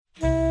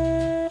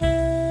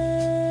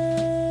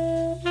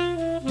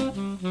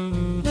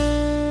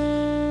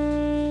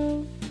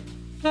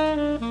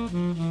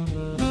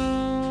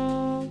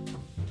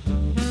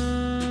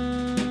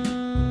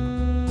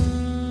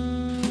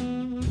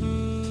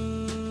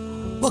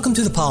Welcome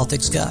to the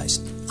Politics Guys.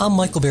 I'm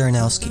Michael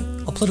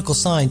Baranowski, a political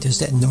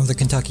scientist at Northern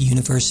Kentucky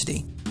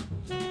University.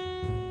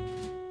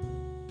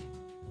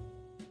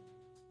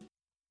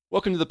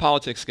 Welcome to the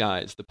Politics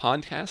Guys, the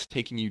podcast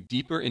taking you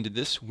deeper into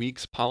this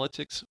week's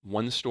politics,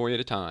 one story at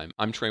a time.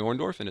 I'm Trey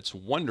Orndorff, and it's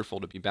wonderful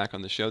to be back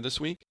on the show this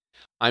week.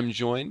 I'm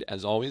joined,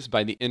 as always,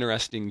 by the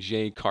interesting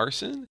Jay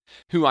Carson,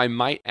 who I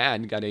might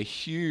add got a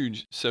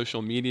huge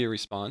social media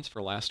response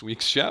for last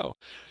week's show.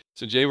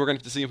 So, Jay, we're going to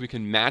have to see if we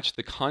can match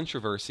the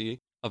controversy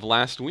of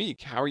last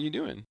week. How are you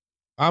doing?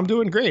 I'm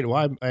doing great.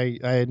 Well, I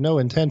had no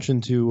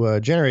intention to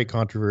generate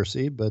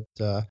controversy, but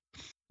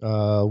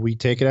we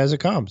take it as it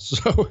comes.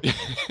 So,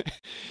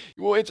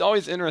 well, it's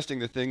always interesting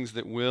the things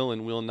that will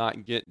and will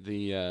not get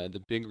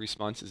the big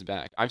responses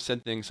back. I've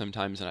said things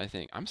sometimes, and I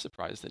think I'm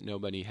surprised that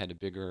nobody had a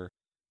bigger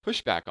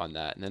pushback on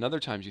that. And then other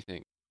times you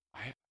think,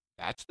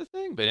 that's the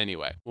thing. But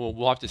anyway,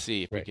 we'll have to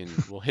see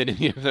if we'll hit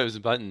any of those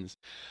buttons.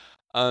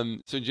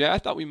 So, Jay, I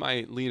thought we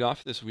might lead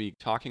off this week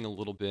talking a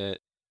little bit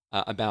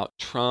about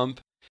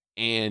Trump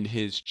and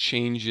his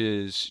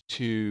changes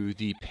to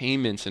the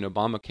payments in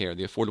Obamacare,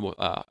 the Affordable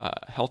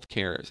Health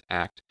Care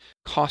Act,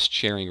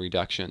 cost-sharing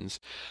reductions.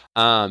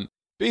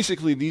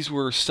 Basically, these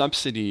were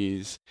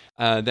subsidies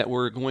that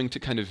were going to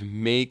kind of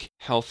make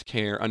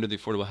healthcare under the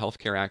Affordable Health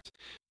Care Act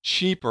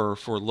cheaper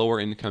for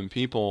lower-income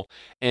people.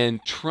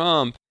 And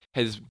Trump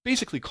has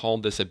basically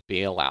called this a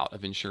bailout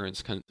of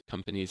insurance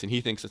companies, and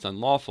he thinks it's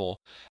unlawful.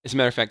 As a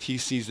matter of fact, he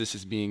sees this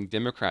as being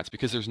Democrats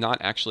because there's not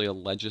actually a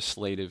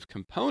legislative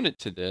component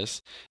to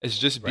this, as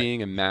just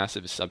being a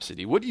massive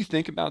subsidy. What do you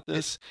think about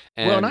this,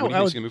 and what do you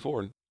think is going to move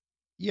forward?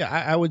 Yeah,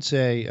 I would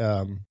say,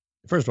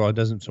 first of all, it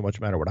doesn't so much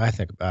matter what I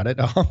think about it.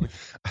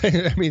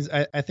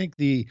 I think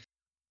the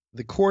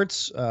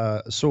courts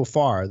so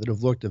far that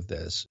have looked at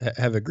this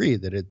have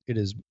agreed that it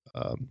is,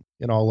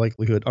 in all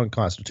likelihood,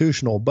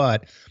 unconstitutional,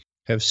 but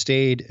have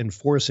stayed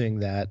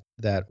enforcing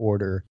that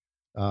order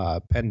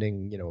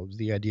pending,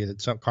 the idea that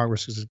some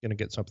Congress is going to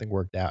get something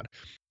worked out.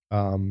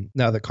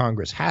 Now that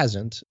Congress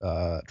hasn't,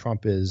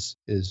 Trump is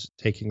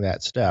taking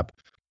that step,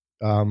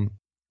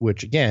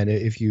 which again,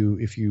 if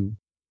you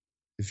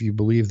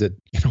believe that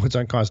it's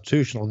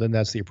unconstitutional, then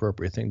that's the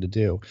appropriate thing to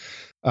do.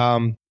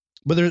 But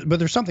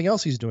there's something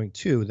else he's doing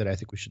too that I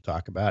think we should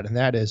talk about, and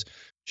that is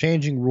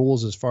changing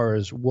rules as far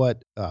as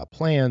what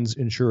plans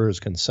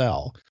insurers can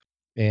sell,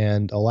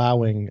 and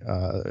allowing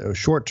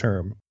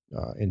short-term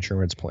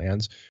insurance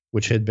plans,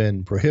 which had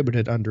been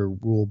prohibited under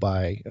rule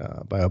by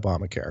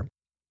Obamacare.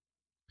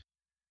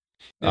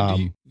 Now,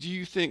 do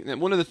you think that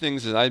one of the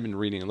things that I've been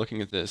reading and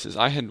looking at this is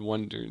I had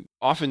wondered,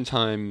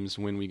 oftentimes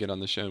when we get on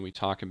the show and we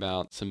talk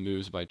about some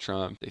moves by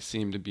Trump, they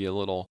seem to be a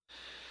little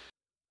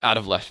out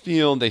of left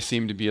field. They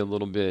seem to be a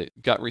little bit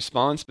gut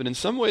response, but in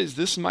some ways,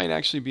 this might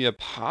actually be a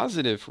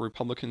positive for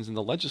Republicans in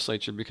the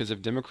legislature, because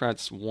if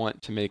Democrats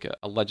want to make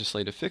a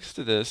legislative fix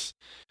to this,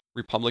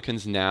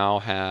 Republicans now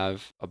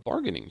have a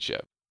bargaining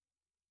chip.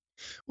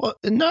 Well,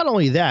 and not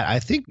only that, I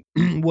think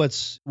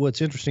what's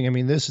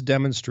interesting, this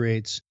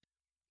demonstrates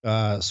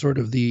sort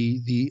of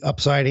the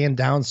upside and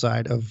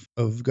downside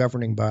of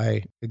governing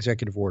by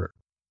executive order.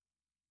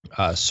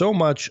 So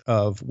much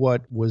of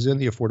what was in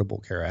the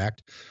Affordable Care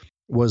Act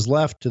was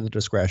left to the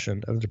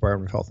discretion of the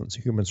Department of Health and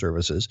Human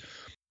Services.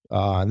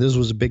 And this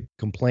was a big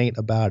complaint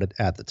about it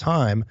at the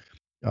time,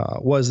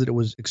 was that it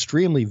was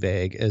extremely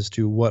vague as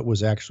to what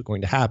was actually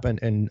going to happen,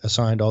 and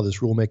assigned all this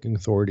rulemaking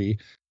authority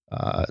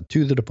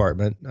to the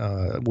department,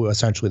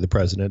 essentially the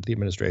president, the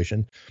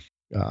administration,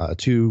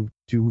 to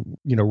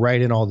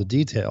write in all the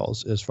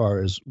details as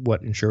far as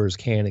what insurers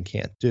can and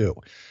can't do.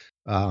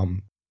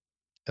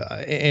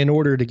 In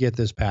order to get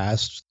this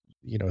passed,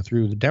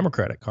 through the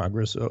Democratic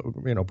Congress,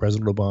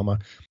 President Obama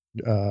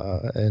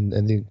and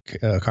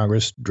the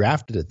Congress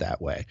drafted it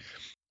that way.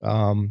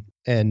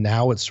 And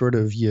now it's sort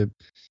of you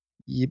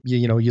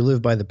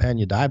live by the pen,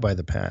 you die by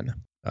the pen.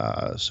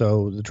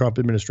 So the Trump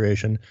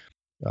administration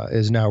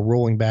is now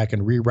rolling back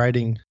and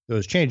rewriting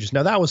those changes.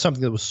 Now, that was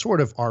something that was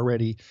sort of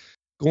already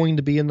going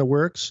to be in the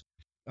works.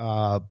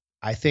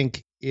 I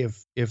think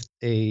if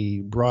a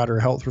broader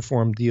health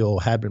reform deal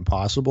had been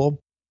possible,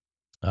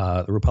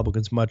 the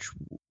Republicans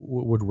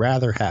would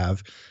rather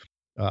have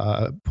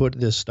put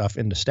this stuff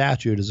into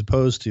statute as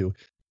opposed to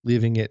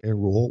leaving it in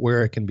rule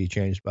where it can be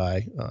changed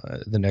by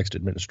the next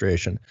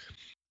administration.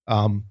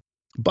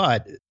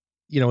 But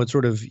it's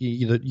sort of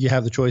you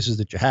have the choices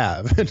that you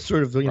have. It's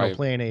sort of Right.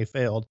 Plan A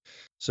failed,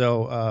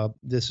 so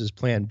this is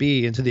Plan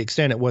B, and to the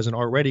extent it wasn't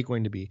already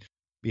going to be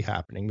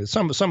happening, but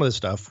some of this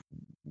stuff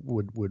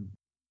would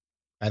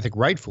I think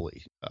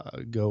rightfully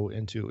go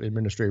into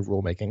administrative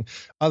rulemaking.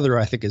 Other,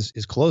 I think,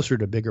 is closer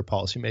to bigger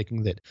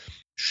policymaking that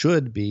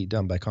should be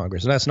done by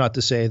Congress. And that's not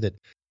to say that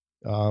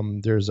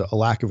there's a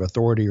lack of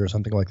authority or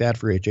something like that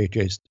for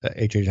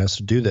HHS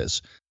to do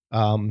this.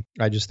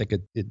 I just think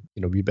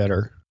it be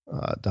better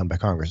done by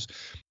Congress.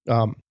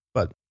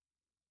 But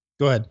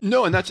go ahead.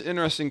 No, and that's an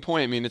interesting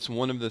point. It's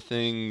one of the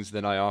things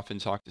that I often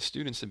talk to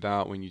students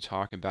about when you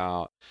talk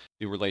about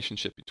the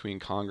relationship between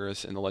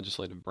Congress and the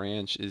legislative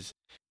branch, is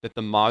that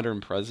the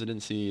modern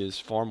presidency is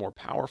far more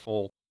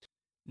powerful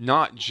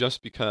not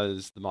just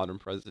because the modern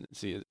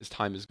presidency, as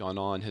time has gone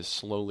on, has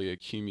slowly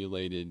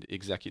accumulated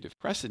executive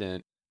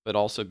precedent, but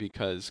also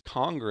because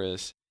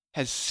Congress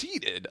has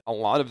ceded a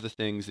lot of the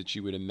things that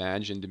you would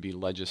imagine to be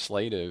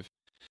legislative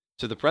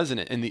to the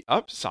president. And the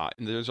upside,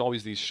 and there's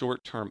always these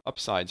short-term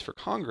upsides for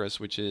Congress,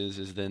 which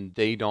is then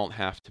they don't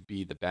have to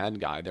be the bad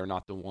guy. They're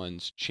not the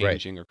ones Right.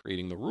 changing or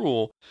creating the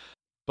rule.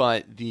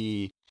 But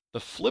the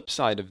flip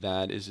side of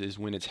that is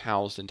when it's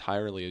housed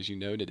entirely, as you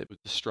noted, it with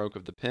the stroke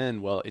of the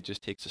pen. Well, it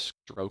just takes a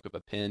stroke of a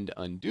pen to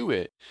undo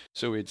it.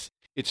 So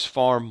it's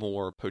far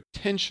more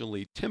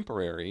potentially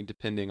temporary,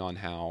 depending on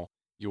how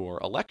your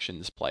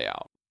elections play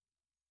out.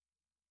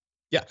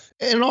 Yeah,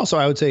 and also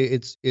I would say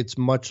it's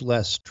much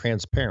less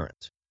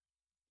transparent.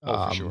 Oh, for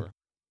Um, sure.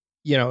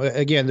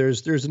 Again,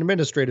 there's an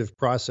administrative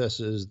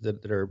processes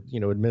that are,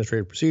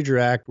 Administrative Procedure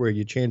Act, where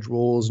you change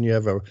rules and you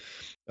have a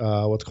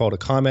what's called a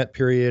comment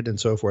period and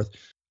so forth.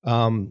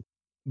 Um,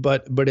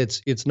 but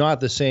it's not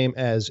the same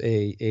as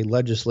a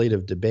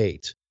legislative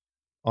debate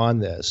on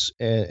this,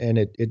 and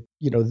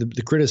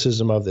the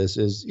criticism of this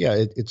is, yeah,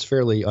 it's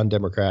fairly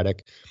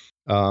undemocratic.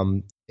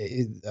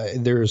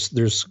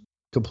 There's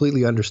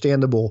completely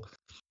understandable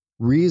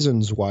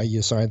reasons why you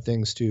assign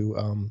things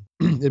to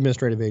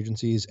administrative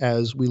agencies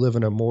as we live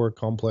in a more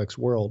complex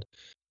world.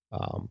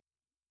 Um,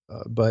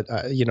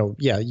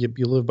 yeah,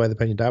 you live by the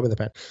pen, you die by the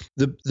pen.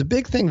 The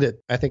big thing that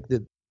I think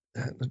that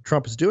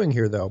Trump is doing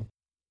here, though,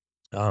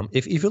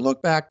 if you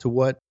look back to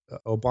what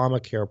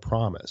Obamacare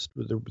promised,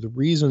 the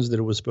reasons that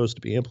it was supposed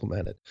to be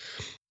implemented,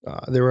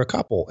 there were a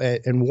couple,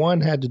 and one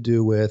had to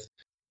do with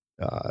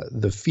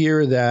the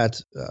fear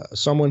that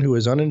someone who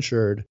is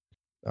uninsured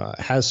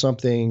has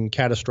something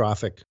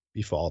catastrophic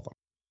befall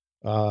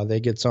them. They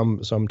get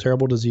some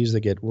terrible disease, they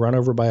get run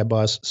over by a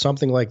bus,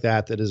 something like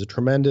that, that is a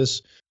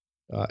tremendous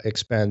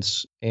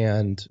expense,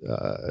 and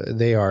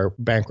they are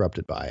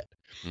bankrupted by it.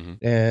 Hmm.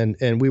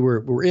 And we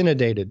were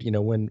inundated,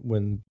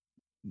 when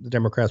the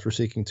Democrats were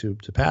seeking to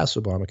pass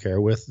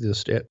Obamacare with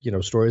this,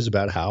 stories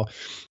about how,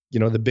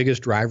 the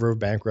biggest driver of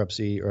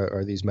bankruptcy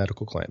are these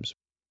medical claims.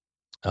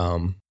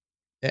 Um,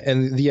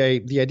 and the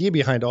idea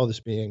behind all this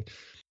being,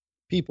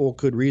 people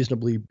could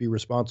reasonably be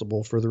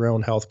responsible for their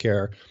own health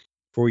care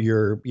for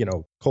your,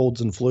 colds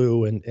and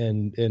flu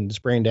and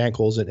sprained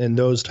ankles and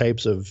those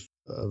types of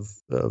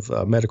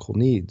medical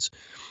needs.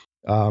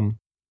 Um,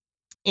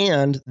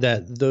 and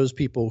that those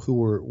people who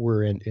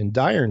were in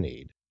dire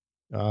need,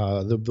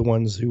 the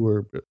ones who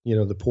were,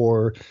 the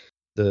poor,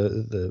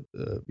 the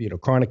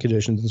chronic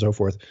conditions and so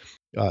forth,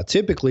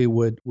 typically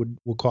would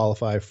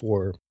qualify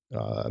for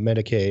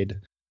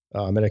Medicaid,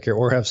 Medicare,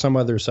 or have some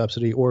other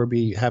subsidy, or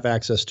have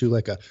access to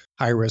like a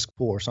high risk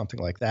pool or something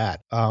like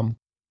that. That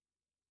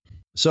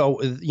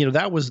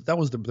was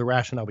the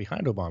rationale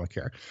behind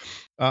Obamacare.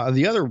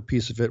 The other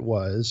piece of it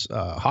was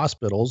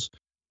hospitals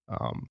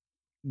um,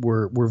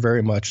 were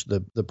very much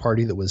the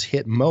party that was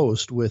hit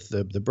most with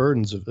the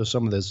burdens of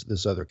some of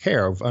this other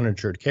care, of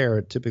uninsured care.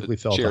 It The typically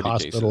fell to charity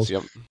cases. hospitals.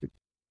 Yep.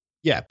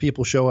 Yeah,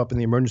 people show up in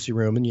the emergency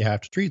room and you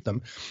have to treat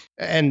them.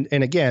 And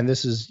again,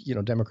 this is,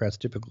 Democrats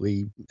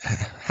typically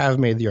have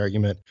made the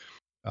argument.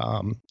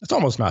 It's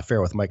almost not fair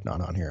with Mike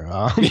not on here.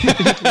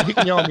 He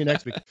can yell at me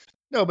next week.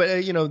 No, but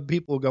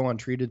people go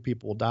untreated,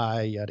 people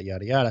die, yada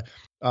yada yada.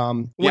 Yeah,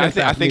 When in I fact,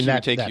 I think mean, he would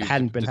that take that you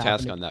hadn't been to task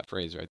happening. on that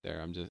phrase right there.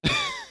 I'm just.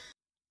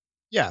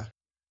 Yeah,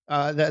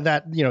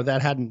 that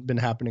hadn't been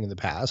happening in the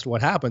past.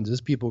 What happens is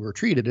people were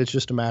treated. It's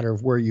just a matter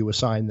of where you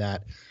assign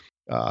that,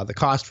 the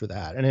cost for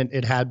that, and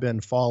it had been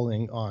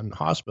falling on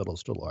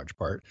hospitals to a large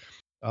part,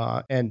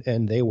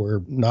 and they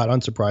were, not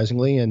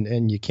unsurprisingly,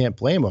 and you can't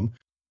blame them,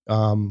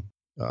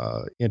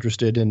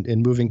 interested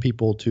in moving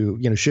people to,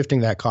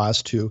 shifting that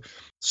cost to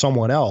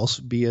someone else,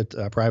 be it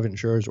private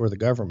insurers or the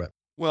government.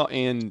 Well,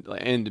 and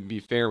to be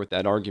fair with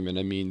that argument,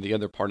 I mean the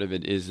other part of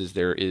it is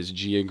there is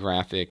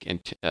geographic and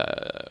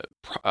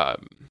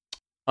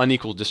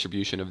unequal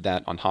distribution of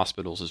that on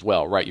hospitals as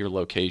well, right? Your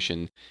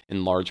location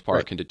in large part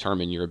Right. can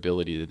determine your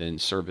ability to then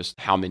service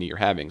how many you're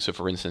having. So,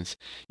 for instance,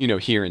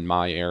 here in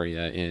my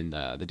area, in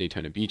the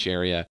Daytona Beach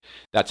area,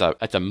 that's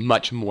a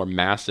much more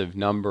massive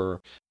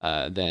number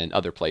than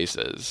other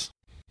places.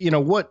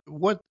 What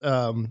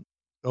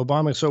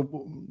Obama.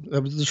 So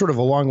there's sort of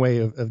a long way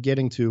of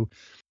getting to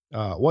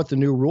what the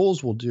new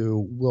rules will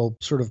do. Will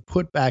sort of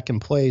put back in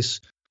place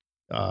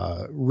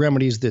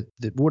remedies that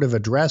would have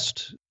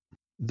addressed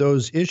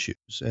those issues,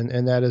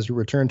 and that is a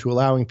return to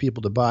allowing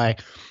people to buy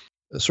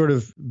a sort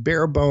of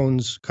bare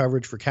bones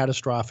coverage for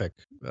catastrophic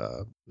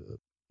uh,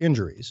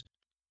 injuries,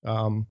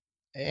 um,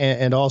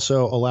 and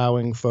also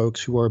allowing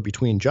folks who are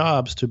between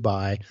jobs to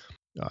buy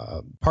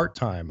part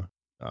time,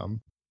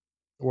 um,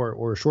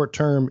 or short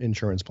term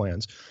insurance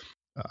plans,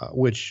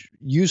 which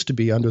used to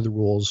be under the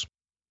rules.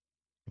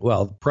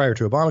 Well, prior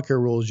to Obamacare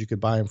rules, you could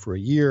buy them for a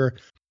year.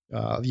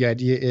 The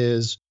idea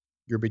is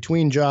you're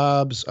between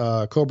jobs,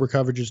 Cobra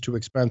coverage is too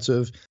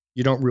expensive.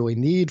 You don't really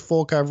need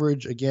full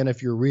coverage. Again,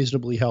 if you're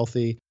reasonably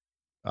healthy,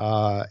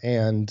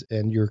 and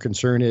your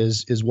concern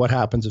is what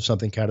happens if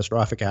something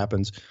catastrophic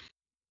happens.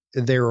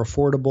 They're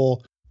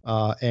affordable,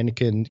 and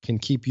can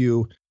keep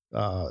you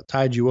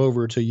tide you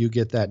over till you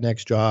get that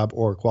next job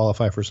or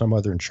qualify for some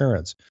other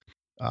insurance.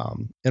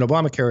 And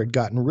Obamacare had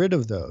gotten rid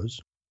of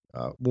those.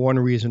 One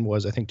reason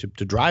was, I think,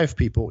 to drive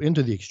people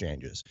into the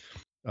exchanges,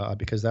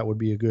 because that would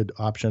be a good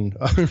option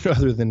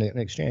other than an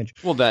exchange.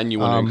 Well, then you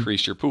want to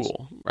increase your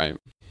pool, right?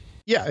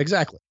 Yeah,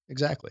 exactly.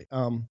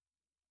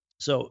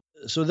 So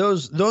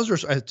those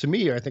are, to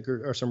me, I think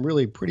are some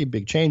really pretty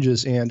big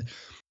changes, and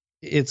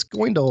it's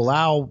going to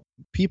allow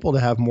people to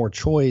have more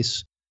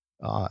choice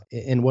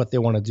in what they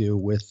want to do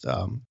with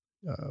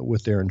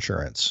their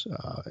insurance.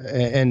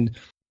 And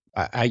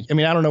I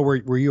mean, I don't know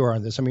where you are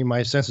on this. I mean,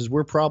 my sense is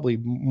we're probably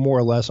more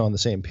or less on the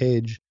same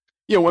page.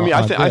 Yeah, well, I mean,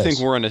 I think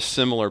we're on a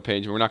similar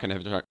page. We're not going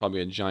to have probably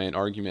a giant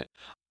argument.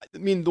 I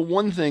mean, the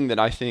one thing that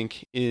I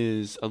think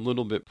is a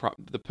little bit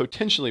the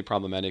potentially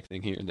problematic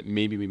thing here that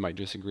maybe we might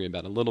disagree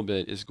about a little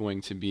bit is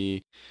going to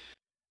be,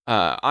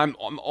 I'm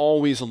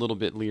always a little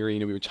bit leery.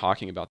 We were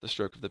talking about the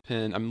stroke of the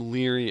pen. I'm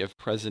leery of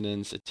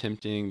presidents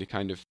attempting to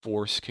kind of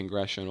force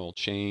congressional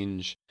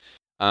change.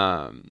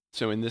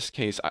 So in this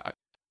case,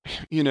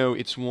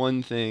 it's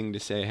one thing to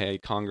say, hey,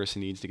 Congress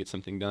needs to get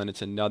something done.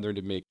 It's another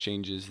to make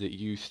changes that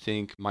you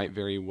think might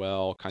very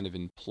well kind of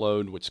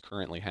implode what's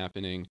currently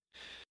happening.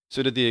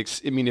 So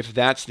if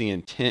that's the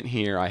intent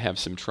here, I have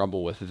some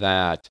trouble with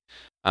that.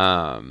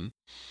 In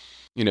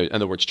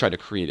other words, try to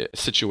create a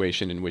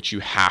situation in which you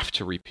have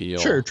to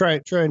repeal. Sure,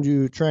 trying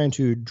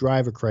to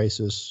drive a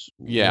crisis.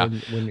 Yeah.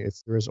 When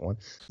if there isn't one.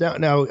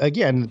 Now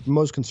again,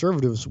 most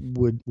conservatives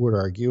would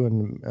argue,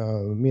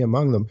 and me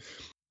among them,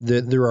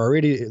 that there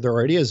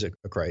already is a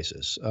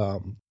crisis,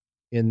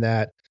 in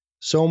that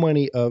so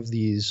many of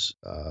these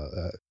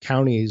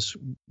counties,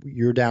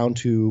 you're down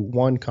to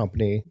one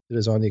company that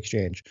is on the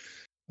exchange.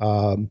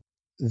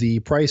 The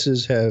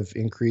prices have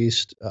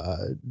increased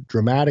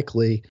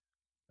dramatically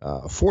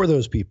for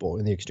those people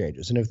in the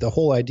exchanges. And if the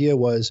whole idea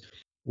was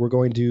we're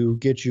going to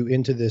get you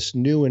into this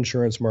new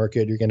insurance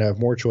market, you're going to have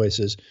more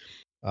choices,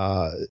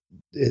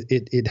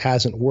 it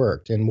hasn't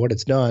worked. And what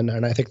it's done,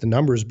 and I think the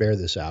numbers bear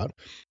this out,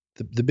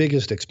 the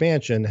biggest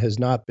expansion has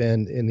not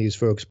been in these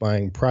folks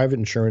buying private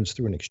insurance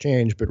through an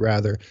exchange, but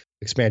rather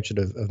expansion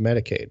of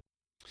Medicaid.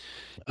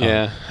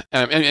 Yeah.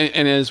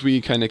 And as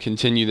we kind of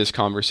continue this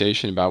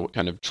conversation about what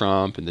kind of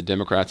Trump and the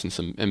Democrats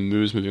and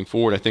moves moving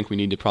forward, I think we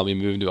need to probably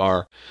move to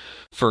our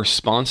first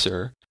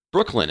sponsor,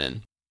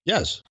 Brooklinen.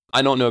 Yes.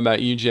 I don't know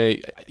about you,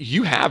 Jay.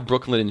 You have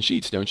Brooklinen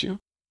sheets, don't you?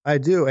 I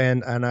do,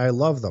 and I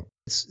love them.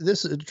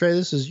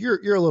 Trey,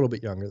 you're a little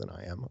bit younger than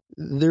I am.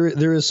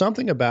 There is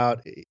something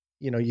about,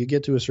 you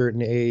get to a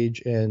certain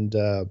age and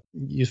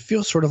you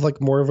feel sort of like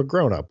more of a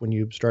grown-up when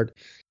you start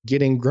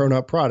getting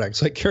grown-up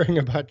products, like caring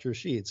about your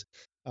sheets.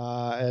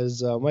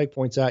 As Mike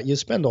points out, you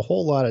spend a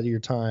whole lot of your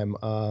time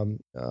of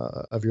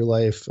your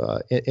life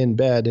in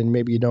bed, and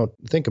maybe you don't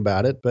think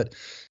about it, but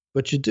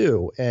you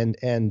do, and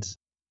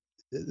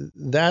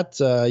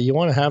that you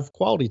want to have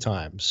quality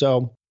time.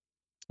 So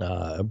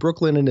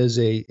Brooklinen is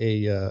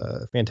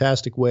a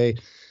fantastic way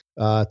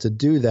to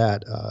do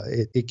that.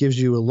 It gives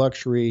you a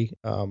luxury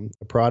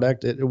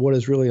product at what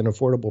is really an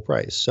affordable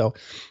price. So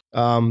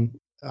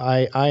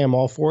I am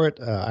all for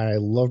it. I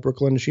love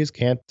Brooklinen sheets.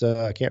 Can't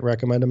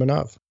recommend them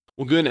enough.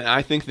 Well, good. And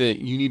I think that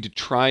you need to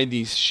try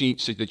these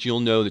sheets so that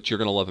you'll know that you're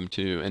going to love them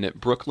too. And at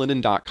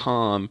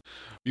brooklinen.com,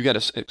 you got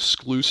an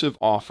exclusive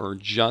offer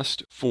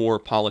just for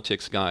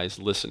Politics Guys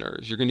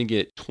listeners. You're going to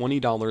get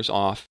 $20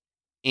 off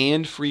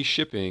and free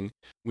shipping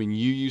when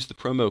you use the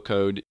promo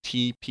code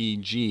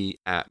TPG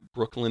at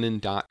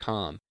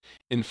brooklinen.com.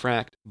 In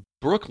fact,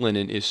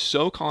 Brooklinen is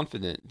so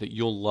confident that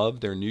you'll love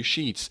their new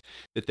sheets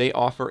that they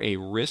offer a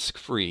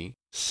risk-free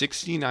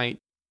 60-night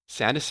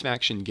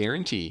satisfaction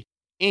guarantee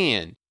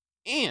and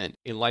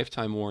a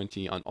lifetime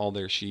warranty on all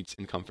their sheets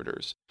and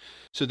comforters.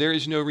 So there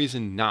is no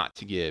reason not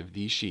to give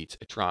these sheets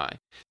a try.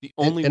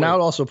 And I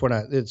would also point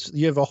out,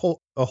 you have a whole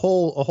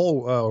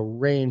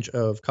range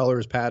of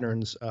colors,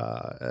 patterns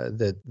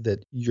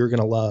that you're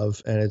gonna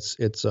love, and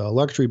it's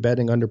luxury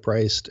bedding,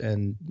 underpriced,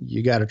 and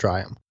you got to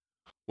try them.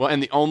 Well,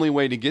 and the only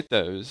way to get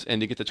those and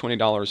to get the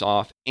 $20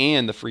 off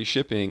and the free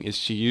shipping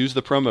is to use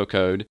the promo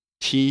code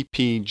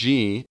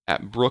TPG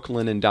at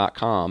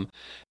brooklinen.com.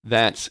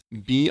 That's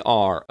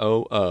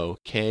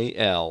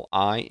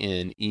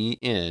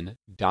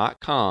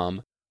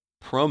BROOKLINEN.com,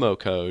 promo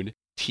code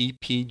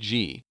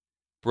TPG.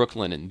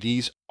 Brooklinen.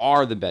 These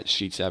are the best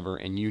sheets ever,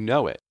 and you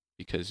know it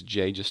because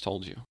Jay just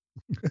told you.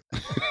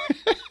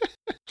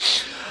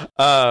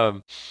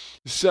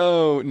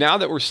 So now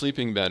that we're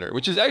sleeping better,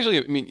 which is actually,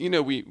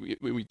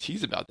 we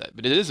tease about that,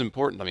 but it is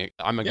important. I mean,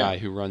 I'm a guy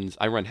who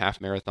I run half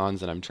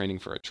marathons and I'm training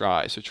for a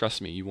tri. So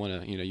trust me, you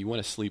want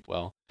to sleep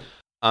well.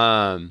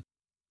 But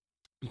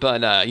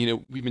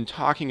we've been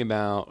talking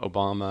about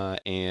Obama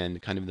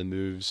and kind of the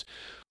moves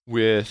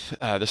with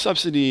the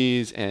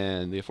subsidies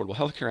and the Affordable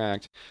Health Care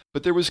Act.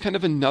 But there was kind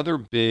of another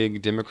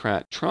big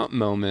Democrat-Trump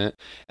moment,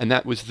 and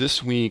that was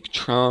this week,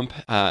 Trump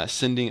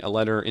sending a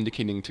letter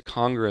indicating to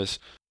Congress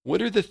what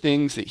are the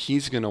things that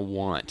he's going to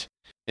want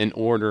in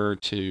order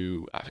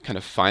to kind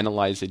of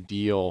finalize a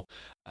deal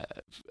uh,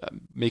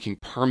 making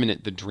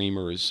permanent the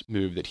Dreamers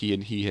move that he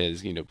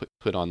has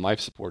put on life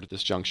support at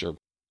this juncture.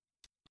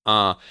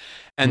 Uh, Mhm.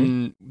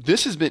 and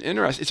this has been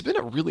interesting. It's been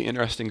a really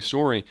interesting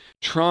story.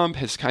 Trump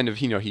has kind of,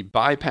 he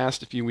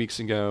bypassed a few weeks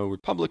ago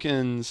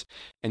Republicans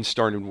and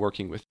started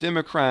working with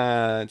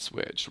Democrats,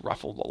 which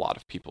ruffled a lot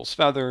of people's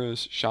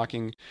feathers.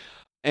 Shocking.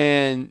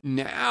 And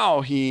now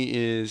he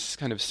is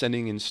kind of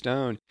setting in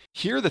stone.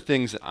 Here are the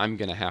things that I'm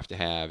going to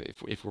have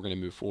if we're going to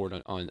move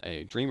forward on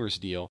a Dreamers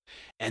deal.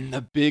 And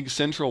the big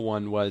central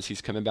one was,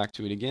 he's coming back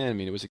to it again. I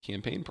mean, it was a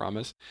campaign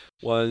promise,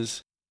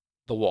 was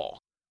the wall,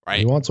 He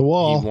right? wants a He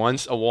wall.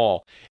 wants a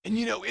wall. And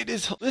it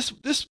is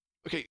this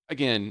okay,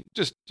 again,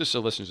 just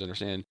so listeners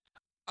understand,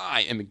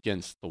 I am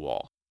against the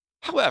wall.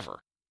 However,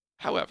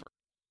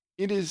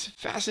 it is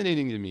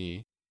fascinating to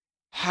me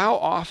how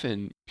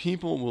often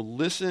people will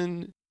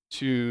listen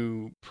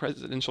to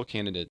presidential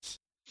candidates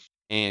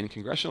and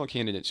congressional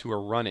candidates who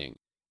are running,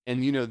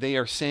 and they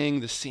are saying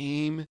the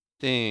same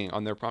thing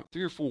on their prompt,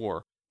 three or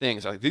four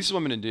things like, this is what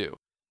I'm going to do,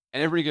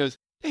 and everybody goes,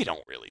 they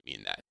don't really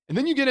mean that. And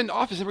then you get into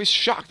office, everybody's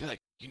shocked. They're like,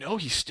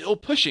 he's still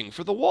pushing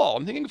for the wall.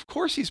 I'm thinking, of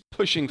course he's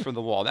pushing for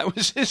the wall. That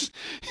was his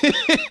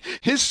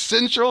his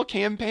central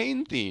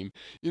campaign theme.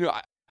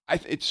 I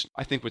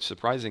think what's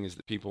surprising is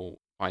that people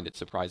find it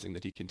surprising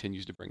that he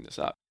continues to bring this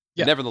up.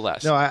 But Yeah.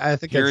 nevertheless, No, I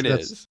think here it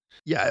that's is.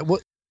 yeah. Well,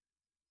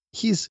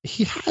 he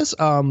has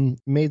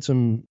made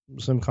some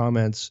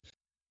comments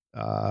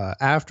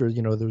after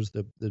there was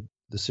the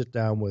sit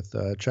down with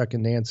Chuck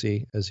and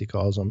Nancy, as he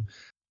calls them,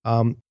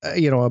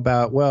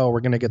 about, well,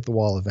 we're going to get the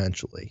wall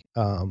eventually,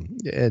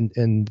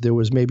 and there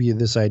was maybe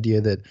this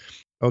idea that,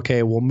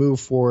 okay, we'll move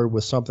forward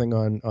with something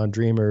on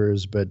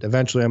Dreamers, but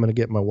eventually I'm going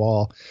to get my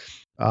wall.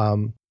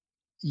 Um,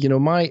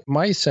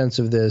 my sense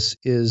of this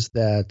is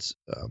that,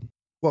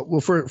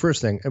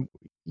 first thing,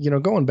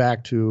 going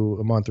back to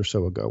a month or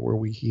so ago,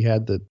 where he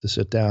had the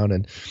sit down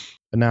and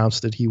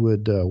announced that he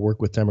would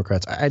work with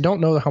Democrats. I don't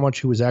know how much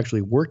he was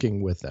actually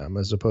working with them,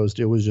 as opposed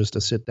to, it was just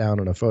a sit down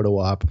and a photo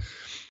op.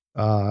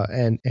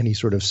 And he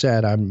sort of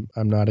said, I'm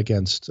not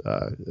against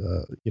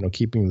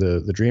keeping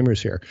the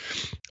Dreamers here.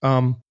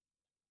 Um,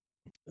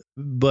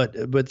 but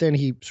then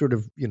he sort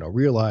of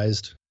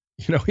realized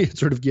he had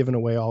sort of given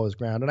away all his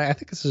ground, and I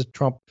think this is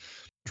Trump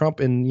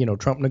in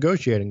Trump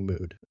negotiating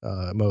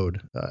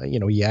mode.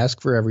 You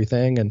ask for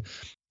everything and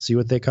see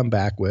what they come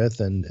back with,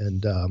 and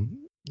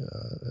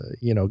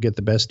get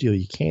the best deal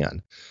you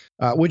can,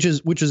 which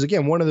is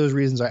again one of those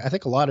reasons I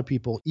think a lot of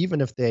people, even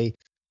if they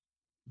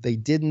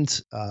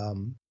didn't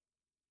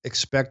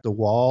expect the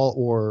wall,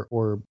 or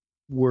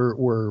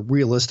were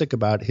realistic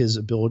about his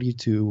ability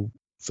to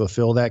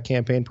fulfill that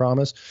campaign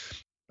promise.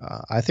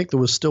 I think there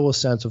was still a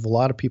sense of, a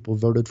lot of people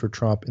voted for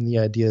Trump in the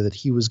idea that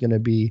he was going to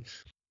be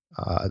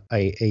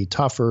a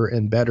tougher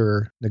and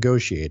better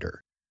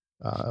negotiator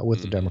with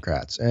the Mm-hmm.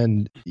 Democrats.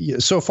 And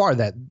so far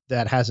that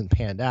hasn't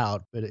panned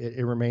out, but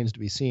it remains to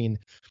be seen.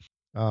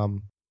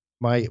 Um,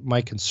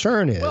 my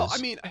concern Well, I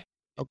is, mean,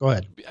 oh, go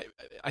ahead.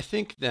 I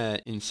think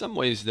that in some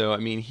ways, though, I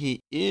mean, he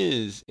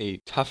is a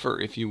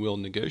tougher, if you will,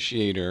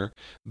 negotiator,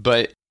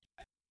 but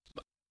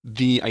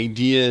the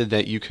idea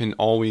that you can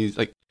always,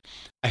 like,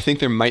 I think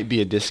there might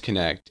be a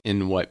disconnect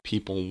in what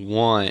people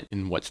want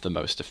and what's the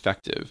most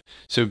effective.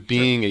 So Sure.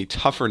 being a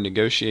tougher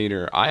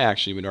negotiator, I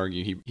actually would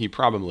argue he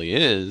probably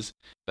is,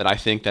 but I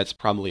think that's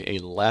probably a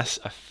less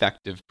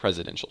effective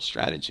presidential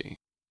strategy.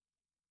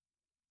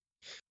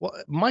 Well,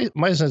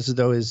 my sense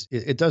though is,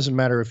 it doesn't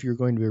matter if you're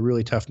going to be a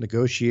really tough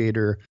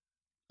negotiator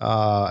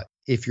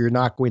if you're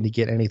not going to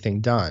get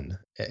anything done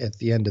at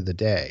the end of the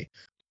day.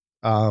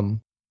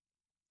 Um,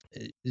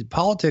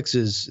 Politics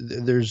is,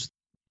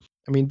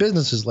 I mean,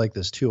 business is like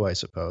this too, I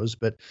suppose,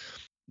 but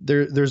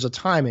there's a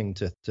timing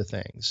to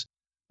things,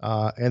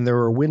 and there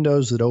are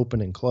windows that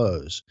open and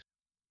close.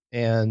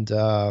 And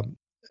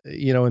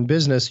in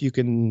business, you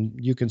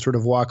can sort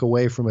of walk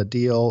away from a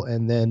deal,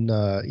 and then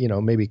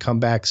maybe come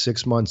back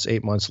 6 months,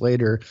 8 months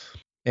later,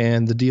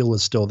 and the deal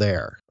is still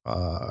there,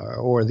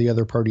 or the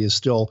other party is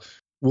still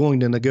willing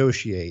to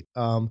negotiate.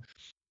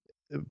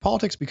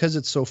 Politics, because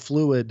it's so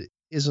fluid,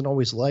 isn't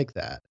always like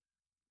that.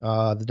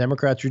 The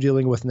Democrats you're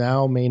dealing with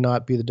now may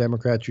not be the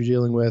Democrats you're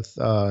dealing with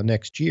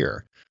next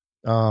year.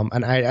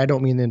 And I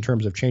don't mean in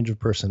terms of change of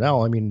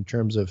personnel. I mean in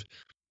terms of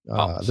they're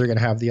Policy. going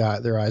to have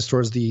their eyes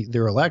towards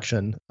their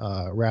election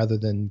rather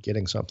than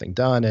getting something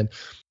done.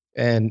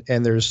 And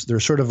there's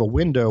sort of a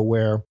window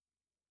where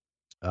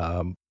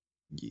um,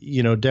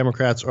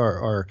 Democrats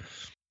are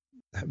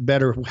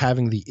better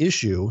having the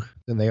issue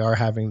than they are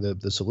having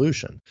the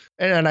solution.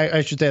 And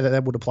I should say that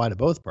that would apply to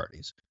both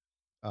parties.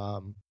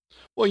 Um,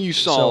 Well, you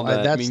saw so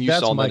that. I mean, you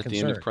that's saw my that at the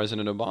end of concern.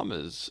 President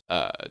Obama's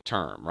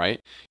term, right?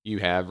 You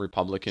have Sure.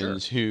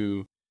 Republicans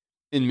who,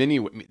 in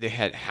they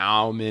had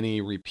how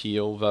many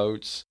repeal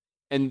votes,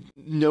 and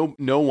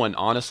no one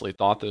honestly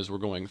thought those were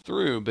going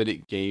through, but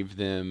it gave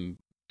them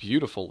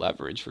beautiful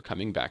leverage for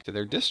coming back to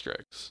their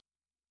districts.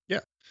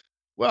 Yeah.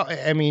 Well,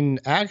 I mean,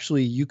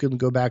 actually, you can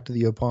go back to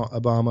the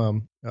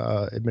Obama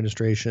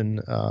administration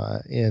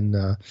in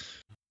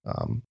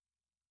um,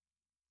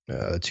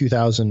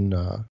 2000,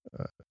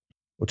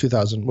 well,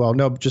 2000, well,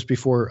 no, just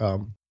before,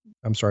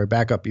 I'm sorry,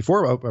 back up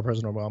before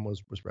President Obama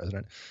was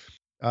president,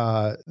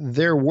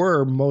 there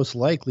were most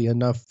likely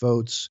enough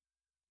votes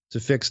to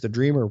fix the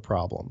Dreamer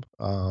problem.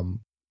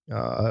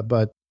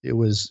 But it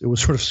was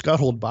sort of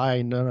scuttled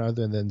by none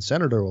other than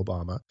Senator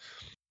Obama,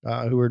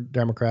 who were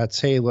Democrats.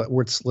 Hey,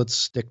 let's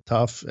stick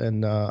tough,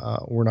 and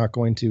we're not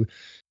going to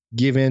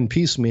give in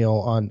piecemeal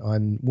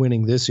on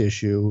winning this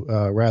issue.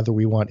 Rather,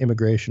 we want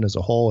immigration as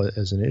a whole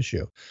as an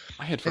issue.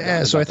 I had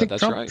forgotten So I about that. think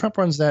That's right. Trump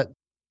runs that.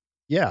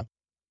 Yeah,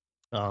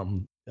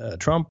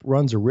 Trump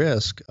runs a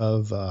risk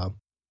of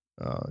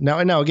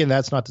now again,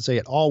 that's not to say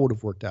it all would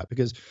have worked out,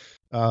 because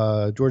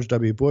George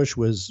W. Bush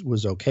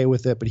was okay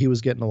with it, but he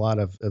was getting a lot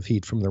of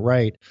heat from the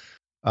right.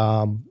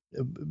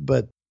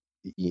 But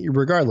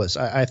regardless,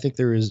 I think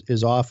there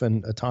is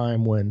often a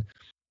time when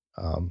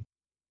um,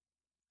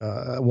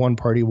 one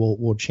party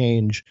will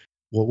change,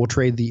 will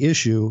trade the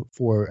issue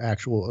for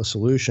actual a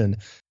solution,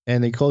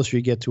 and the closer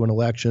you get to an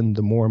election,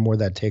 the more and more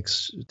that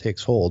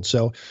takes hold.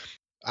 So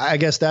I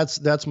guess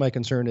that's my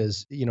concern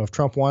is, if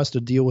Trump wants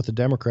to deal with the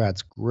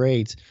Democrats,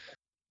 great,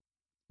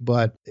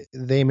 but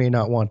they may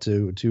not want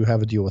to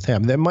have a deal with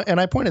him. And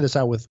I pointed this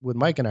out with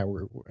Mike and I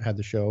had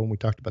the show, and we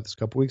talked about this a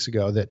couple weeks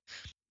ago,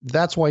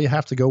 that's why you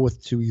have to go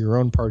to your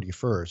own party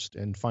first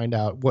and find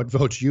out what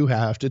votes you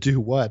have to do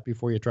what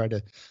before you try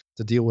to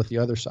deal with the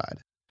other side.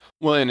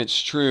 Well, and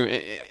it's true.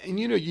 And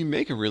you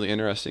make a really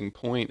interesting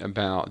point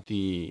about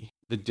the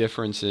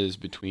differences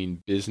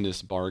between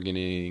business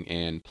bargaining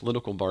and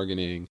political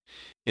bargaining,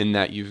 in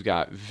that you've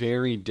got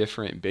very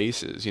different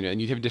bases,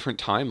 and you have different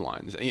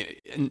timelines.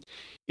 And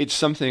it's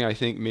something I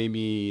think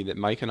maybe that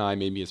Mike and I,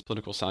 maybe as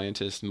political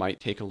scientists, might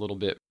take a little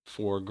bit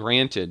for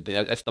granted.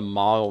 That's the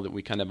model that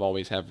we kind of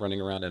always have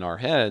running around in our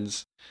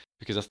heads,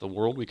 because that's the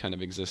world we kind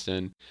of exist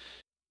in.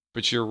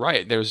 But you're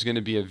right. There's going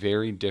to be a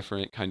very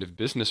different kind of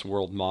business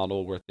world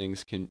model where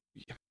things can.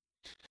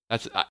 I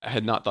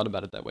had not thought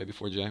about it that way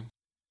before, Jay.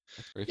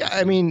 That's very Yeah,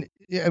 fascinating.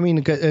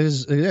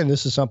 again,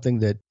 this is something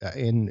that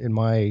in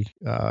my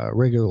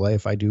regular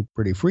life I do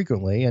pretty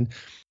frequently, and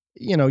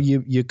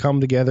you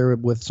come together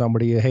with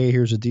somebody. Hey,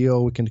 here's a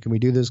deal. Can we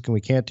do this? Can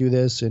we can't do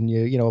this? And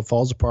it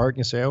falls apart, and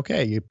you say,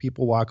 okay.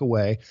 People walk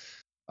away,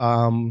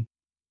 um,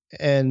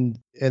 and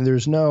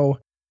there's no.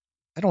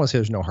 I don't want to say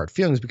there's no hard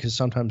feelings, because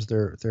sometimes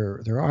there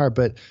are,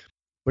 but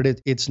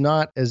it's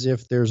not as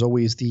if there's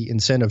always the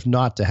incentive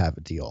not to have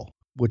a deal,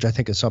 which I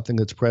think is something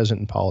that's present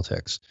in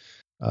politics,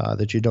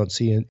 that you don't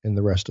see in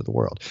the rest of the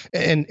world.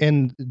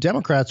 And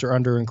Democrats are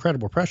under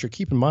incredible pressure.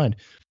 Keep in mind,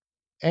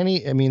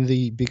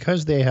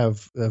 because they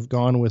have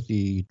gone with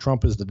the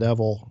Trump is the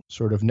devil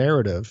sort of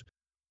narrative,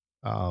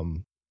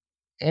 um,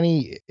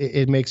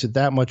 it makes it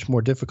that much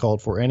more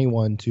difficult for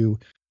anyone to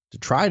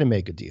try to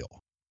make a deal.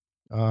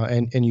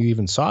 And you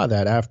even saw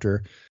that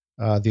after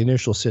the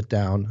initial sit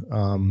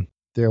down.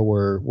 There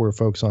were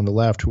folks on the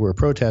left who were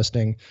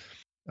protesting,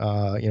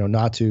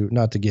 not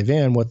to give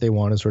in. What they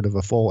want is sort of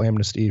a full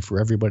amnesty for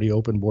everybody,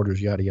 open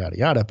borders, yada yada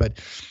yada. But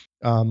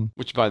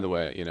Which, by the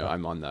way,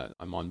 I'm on that.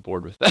 I'm on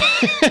board with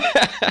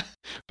that.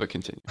 But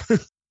continue.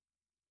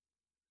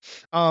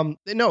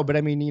 no, but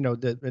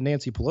the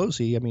Nancy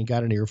Pelosi,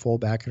 got an earful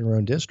back in her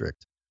own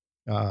district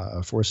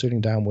for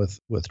sitting down with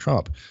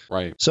Trump.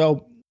 Right.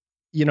 So,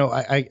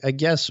 I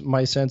guess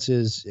my sense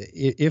is,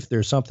 if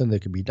there's something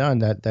that could be done,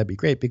 that'd be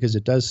great, because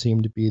it does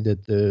seem to be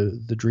that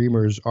the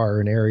Dreamers are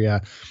an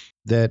area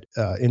that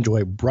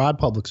enjoy broad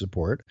public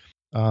support,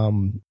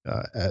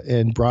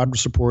 and broad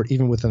support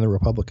even within the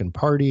Republican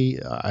Party.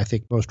 I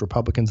think most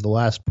Republicans, the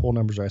last poll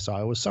numbers I saw,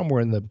 it was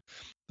somewhere in the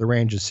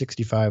range of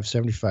 65,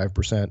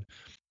 75%.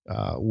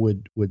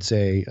 Would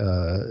say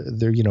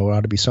there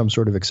ought to be some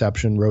sort of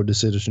exception, road to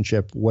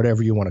citizenship,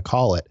 whatever you want to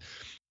call it,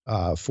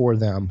 for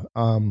them.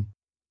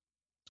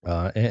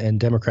 And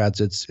Democrats,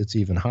 it's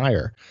even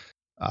higher.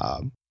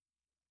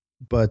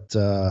 But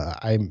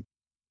I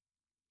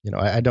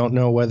don't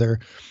know whether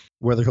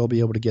he'll be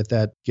able to get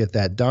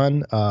that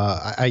done.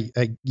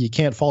 You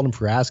can't fault him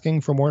for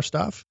asking for more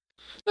stuff.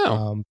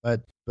 No.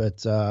 But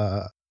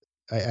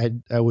I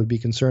would be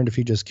concerned if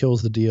he just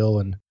kills the deal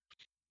and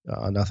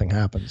nothing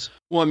happens.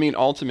 Well,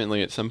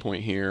 ultimately, at some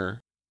point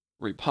here,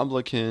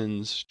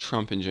 Republicans,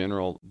 Trump in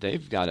general,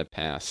 they've got to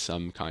pass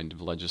some kind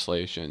of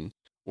legislation,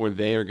 or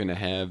they are going to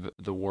have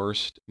the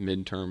worst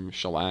midterm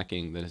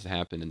shellacking that has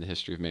happened in the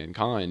history of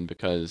mankind,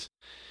 because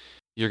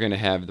you're going to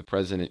have the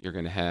president, you're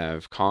going to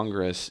have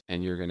Congress,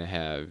 and you're going to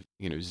have,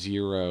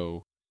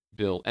 zero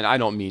bill. And I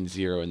don't mean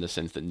zero in the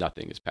sense that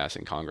nothing is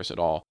passing Congress at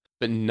all,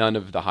 but none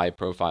of the high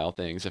profile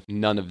things, if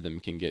none of them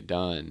can get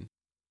done,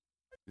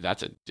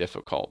 that's a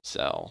difficult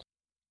sell.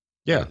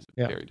 Yeah. That is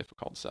a very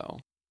difficult sell.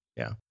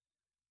 Yeah.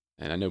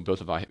 And I know both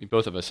of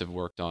us have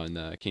worked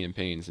on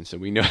campaigns, and so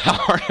we know how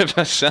hard of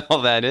a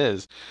sell that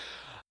is.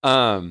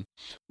 Well,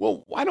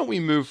 why don't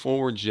we move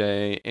forward,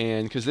 Jay?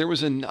 And because there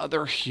was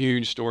another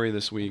huge story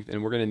this week,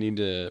 and we're going to need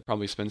to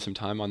probably spend some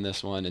time on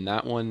this one, and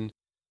that one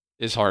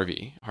is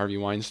Harvey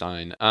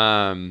Weinstein.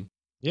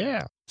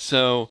 Yeah.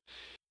 So,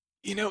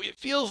 it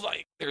feels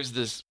like there's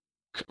this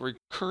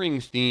recurring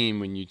theme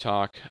when you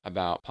talk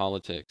about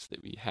politics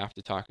that we have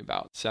to talk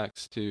about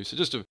sex too. So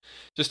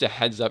just a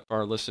heads up for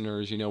our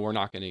listeners, we're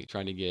not going to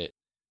try to get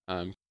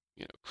um,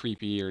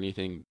 creepy or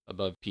anything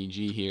above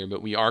PG here,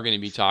 but we are going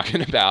to be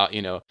talking about,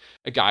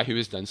 a guy who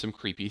has done some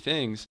creepy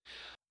things.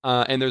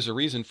 And there's a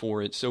reason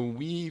for it. So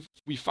we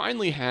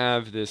finally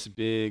have this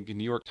big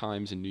New York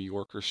Times and New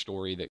Yorker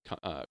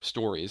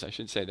stories, I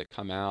should say, that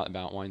come out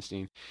about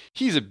Weinstein.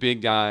 He's a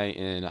big guy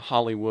in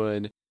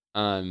Hollywood.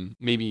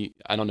 Maybe,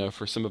 I don't know,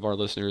 for some of our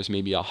listeners,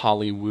 maybe a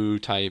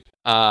Hollywood type.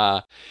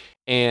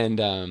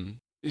 And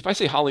if I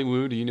say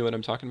Hollywood, do you know what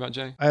I'm talking about,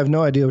 Jay? I have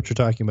no idea what you're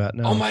talking about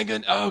now. Oh my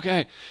goodness. Oh,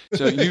 okay.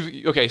 So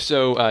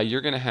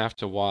you're gonna have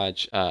to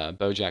watch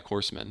BoJack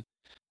Horseman,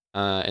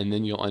 and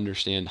then you'll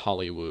understand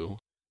Hollywood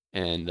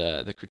and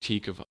the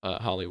critique of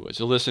Hollywood.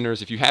 So,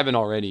 listeners, if you haven't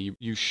already,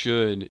 you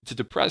should. It's a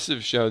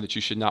depressive show that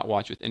you should not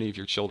watch with any of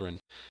your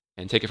children,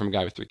 and take it from a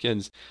guy with 3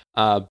 kids.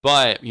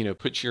 But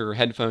put your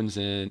headphones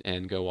in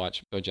and go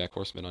watch BoJack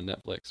Horseman on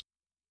Netflix.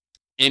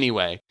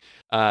 Anyway,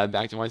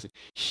 back to Weinstein.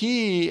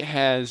 He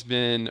has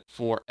been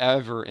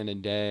forever and a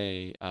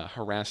day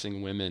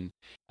harassing women,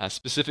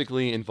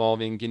 specifically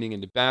involving getting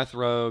into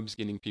bathrobes,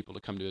 getting people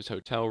to come to his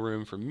hotel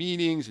room for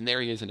meetings, and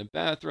there he is in a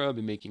bathrobe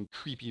and making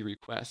creepy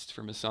requests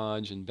for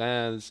massage and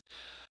baths.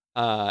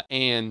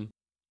 And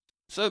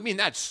so, I mean,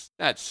 that's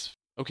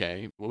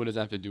okay. What does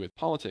that have to do with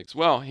politics?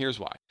 Well, here's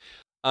why.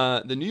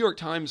 The New York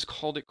Times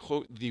called it,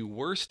 quote, the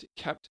worst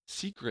kept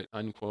secret,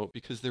 unquote,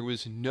 because there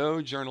was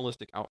no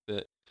journalistic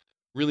outfit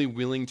really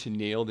willing to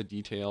nail the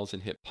details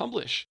and hit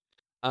publish.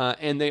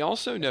 And they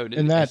also noted,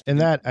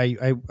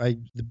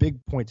 the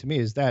big point to me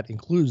is that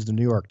includes the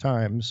New York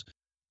Times,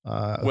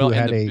 who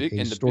had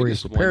a story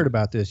prepared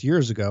about this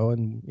years ago,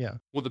 and yeah.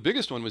 Well, the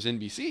biggest one was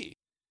NBC.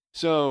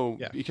 So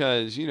yeah.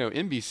 Because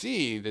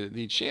NBC,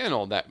 the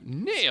channel that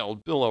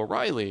nailed Bill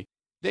O'Reilly,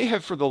 they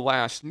have for the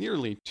last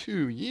nearly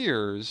 2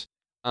 years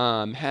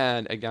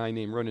had a guy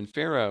named Ronan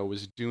Farrow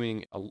was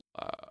doing a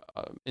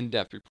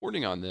in-depth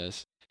reporting on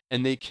this.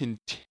 And they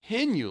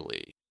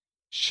continually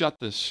shut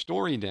the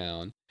story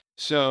down.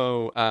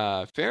 So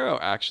Farrow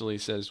actually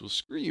says, well,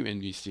 screw you,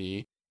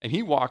 NBC. And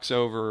he walks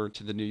over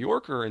to the New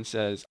Yorker and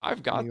says,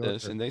 I've got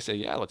this. And they say,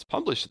 yeah, let's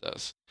publish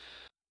this.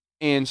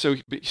 And so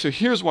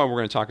here's why we're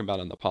going to talk about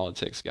on the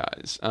politics,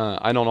 guys.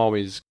 I don't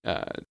always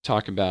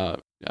talk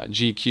about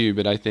GQ,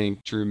 but I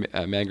think Drew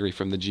Magary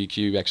from the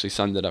GQ actually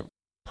summed it up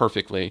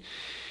perfectly.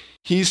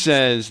 He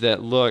says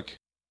that, look,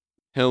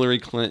 Hillary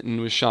Clinton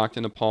was shocked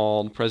and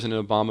appalled.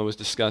 President Obama was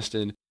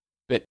disgusted.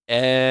 But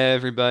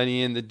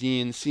everybody in the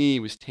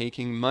DNC was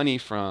taking money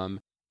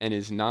from and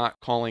is not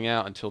calling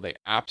out until they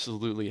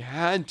absolutely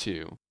had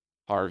to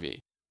Harvey.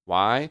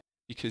 Why?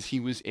 Because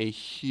he was a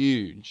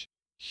huge,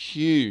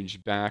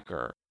 huge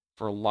backer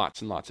for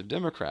lots and lots of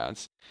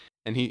Democrats.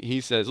 And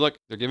he says, look,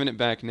 they're giving it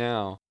back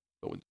now.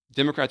 But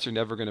Democrats are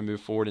never going to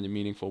move forward in a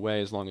meaningful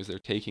way as long as they're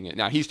taking it.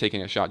 Now, he's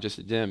taking a shot just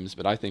at Dems,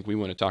 but I think we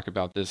want to talk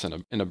about this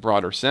in a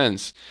broader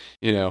sense.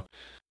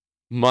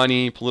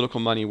 Money, political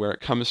money, where it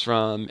comes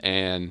from.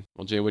 And,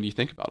 well, Jay, what do you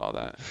think about all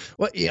that?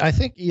 Well, I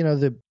think,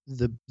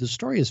 the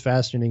story is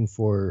fascinating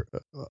for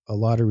a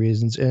lot of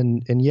reasons.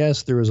 And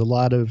yes, there was a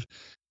lot of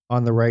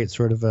on the right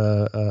sort of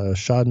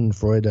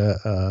Schadenfreude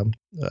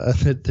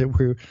that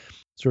we're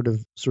sort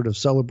of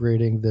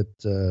celebrating that,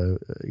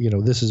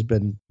 this has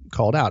been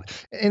called out.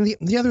 And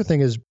the other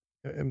thing is,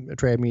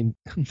 Trey, I mean,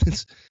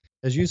 it's,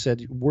 as you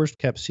said, worst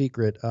kept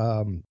secret.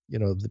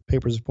 The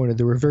papers have pointed,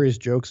 there were various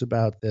jokes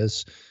about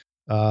this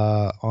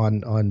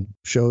on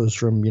shows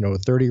from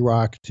 30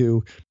 Rock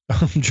to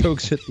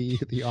jokes at the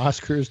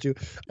Oscars to,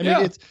 I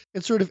mean,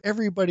 it's sort of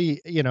everybody,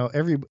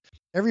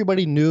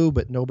 everybody knew,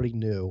 but nobody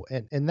knew.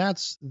 And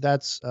that's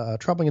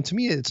troubling. And to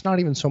me, it's not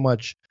even so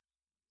much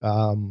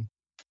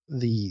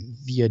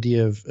the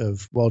idea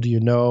of, well, do you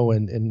know,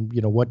 and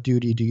what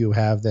duty do you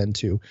have then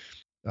to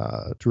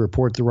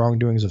report the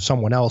wrongdoings of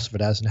someone else if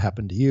it hasn't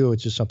happened to you?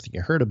 It's just something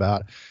you heard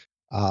about.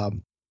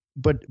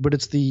 But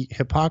it's the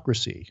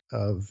hypocrisy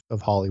of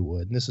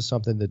Hollywood, and this is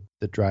something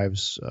that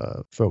drives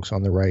folks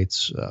on the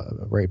right's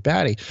right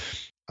batty,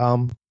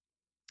 and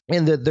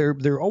that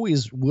they're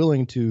always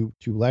willing to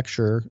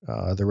lecture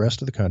the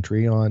rest of the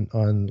country on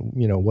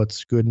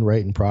what's good and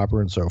right and proper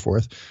and so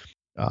forth,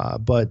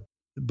 but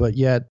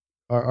yet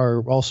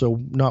are also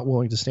not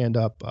willing to stand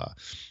up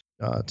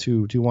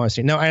to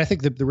Weinstein. Now, I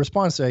think the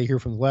response I hear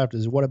from the left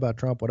is, "What about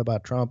Trump? What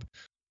about Trump?"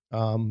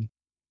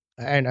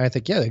 And I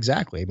think, yeah,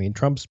 exactly. I mean,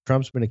 Trump's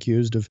been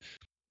accused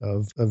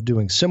of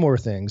doing similar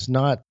things.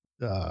 Not,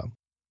 I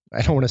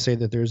don't want to say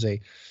that there's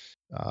a,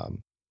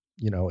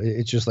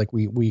 it's just like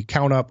we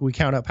count up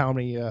how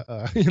many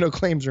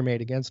claims are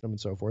made against him and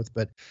so forth,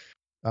 but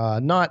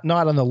not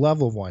on the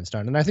level of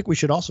Weinstein. And I think we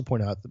should also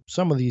point out that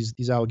some of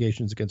these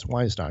allegations against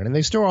Weinstein, and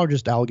they still are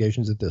just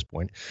allegations at this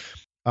point,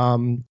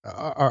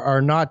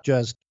 are not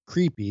just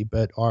creepy,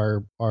 but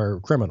are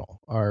criminal,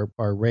 are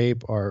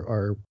rape,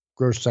 are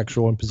gross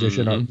sexual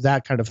imposition, or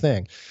that kind of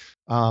thing.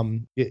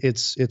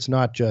 It's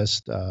not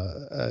just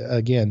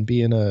again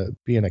being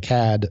a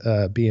cad,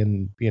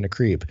 being a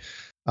creep.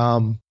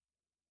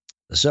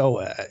 So,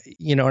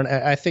 and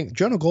I think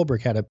Jonah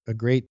Goldberg had a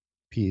great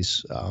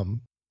piece,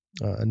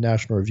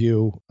 National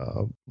Review,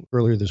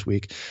 earlier this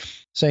week,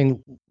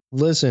 saying,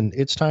 "Listen,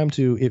 it's time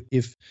to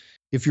if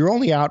you're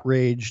only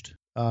outraged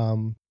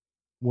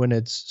when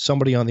it's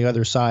somebody on the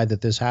other side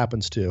that this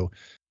happens to,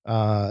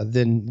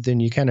 then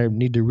you kind of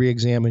need to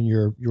reexamine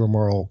your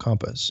moral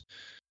compass."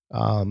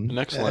 An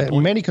excellent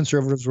point. Many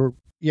conservatives were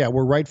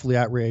rightfully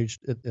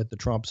outraged at the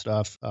Trump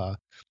stuff.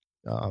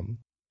 Um,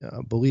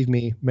 Believe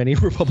me, many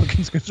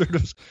Republicans,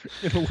 conservatives,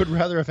 would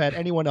rather have had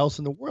anyone else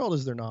in the world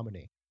as their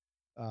nominee,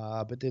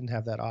 but didn't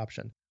have that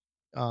option.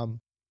 Um,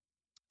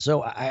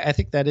 so I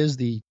think that is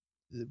the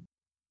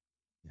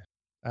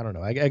I don't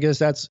know. I guess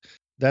that's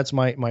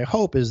my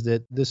hope, is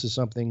that this is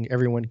something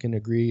everyone can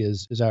agree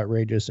is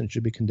outrageous and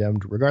should be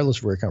condemned regardless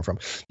of where it comes from.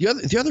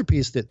 The other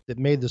piece that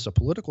made this a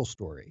political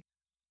story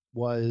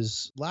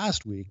was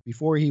last week,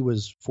 before he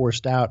was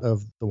forced out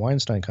of the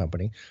Weinstein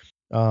Company.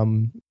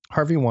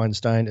 Harvey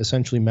Weinstein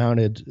essentially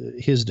mounted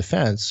his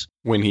defense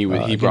when he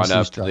brought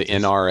up the charges.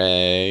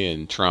 NRA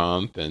and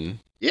Trump and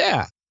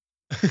yeah,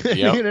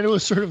 yep. And it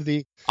was sort of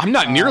the I'm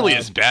not nearly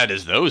as bad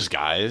as those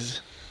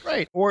guys,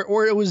 right?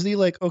 Or it was the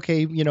like,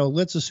 okay,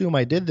 let's assume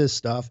I did this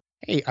stuff.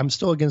 Hey, I'm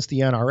still against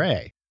the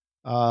NRA.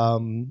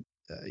 And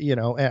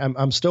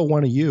I'm still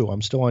one of you.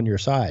 I'm still on your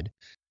side.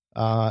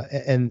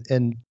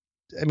 And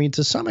I mean,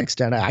 to some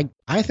extent,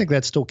 I think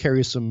that still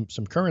carries some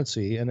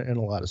currency in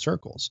a lot of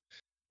circles.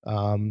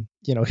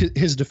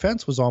 His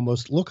defense was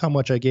almost, look how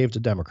much I gave to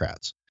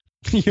Democrats.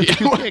 You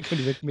can't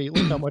convict me.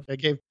 Look how much I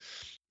gave.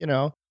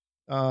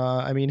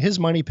 I mean, his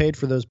money paid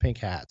for those pink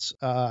hats.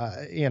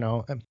 I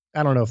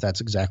don't know if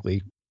that's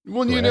exactly.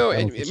 Well,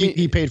 correct.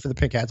 He paid for the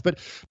pink hats, but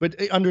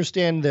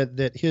understand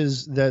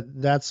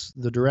that's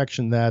the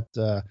direction that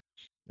the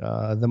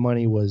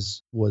money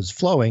was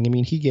flowing. I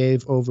mean, he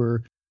gave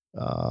over.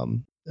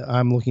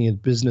 I'm looking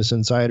at Business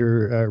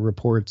Insider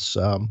reports.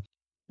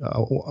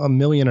 $1.5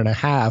 million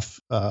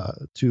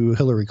to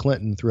Hillary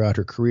Clinton throughout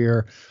her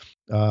career,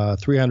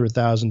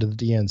 300,000 to the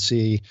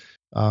DNC.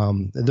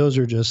 Those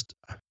are just,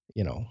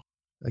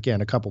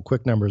 again, a couple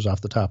quick numbers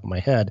off the top of my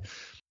head.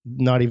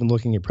 Not even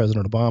looking at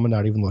President Obama,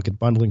 not even looking at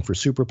bundling for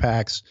super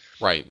PACs.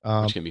 Right,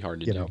 which can be hard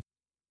to do.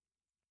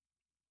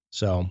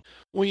 So,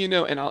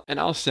 well, and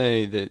I'll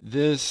say that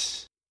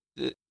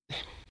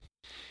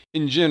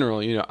in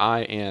general,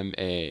 I am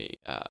a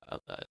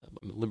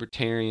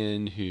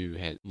libertarian who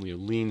had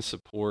lean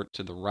support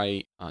to the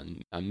right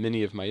on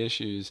many of my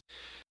issues.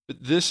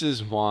 But this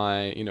is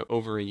why,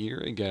 over a year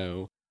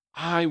ago,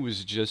 I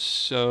was just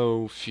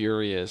so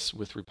furious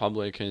with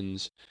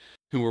Republicans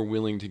who were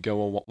willing to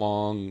go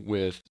along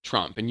with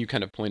Trump. And you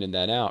kind of pointed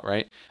that out,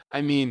 right?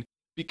 I mean,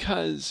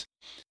 because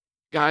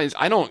guys,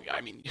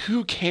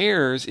 who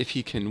cares if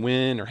he can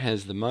win or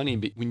has the money?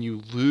 But when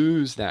you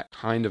lose that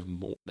kind of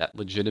that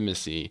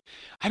legitimacy,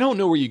 I don't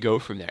know where you go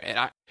from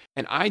there.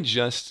 And I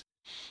just,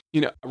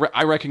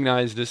 I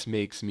recognize this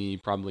makes me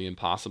probably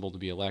impossible to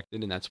be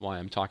elected, and that's why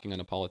I'm talking on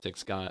a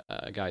politics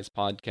guy's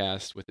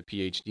podcast with a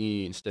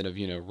PhD instead of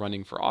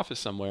running for office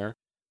somewhere.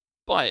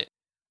 But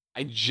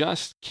I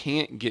just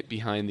can't get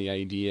behind the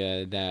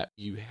idea that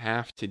you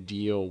have to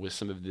deal with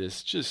some of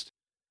this just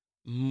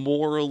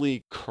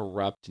morally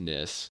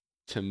corruptness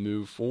to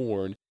move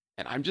forward.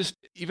 And I'm just,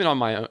 even on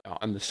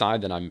the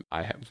side that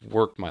I have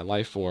worked my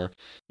life for,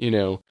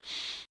 and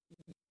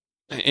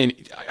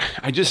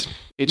I just,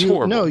 it's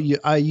horrible. No,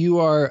 you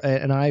are,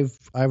 and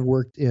I've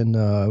worked in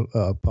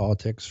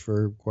politics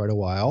for quite a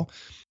while,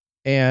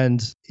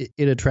 and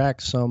it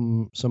attracts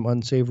some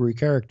unsavory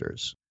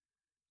characters,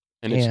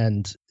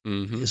 and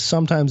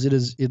sometimes it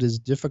is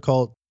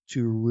difficult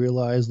to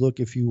realize. Look,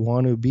 if you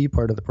want to be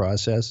part of the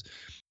process,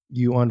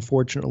 you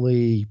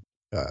unfortunately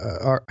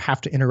have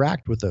to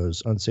interact with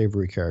those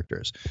unsavory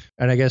characters,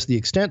 and I guess the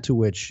extent to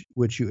which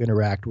you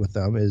interact with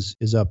them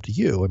is up to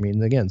you. I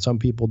mean, again, some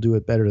people do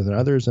it better than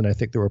others, and I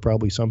think there were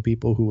probably some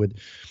people who would.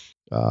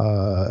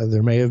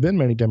 There may have been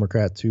many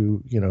Democrats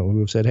who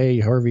have said, "Hey,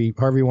 Harvey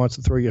wants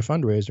to throw you a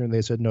fundraiser," and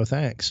they said, "No,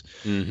 thanks."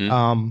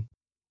 And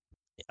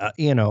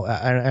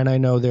I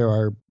know there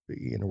are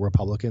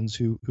Republicans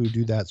who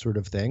do that sort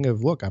of thing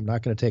of, look, I'm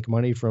not going to take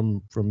money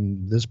from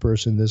this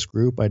person, this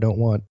group. I don't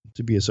want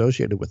to be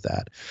associated with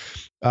that.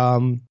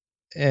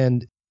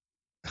 And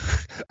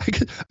I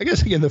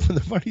guess again, the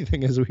funny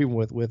thing is, even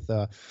with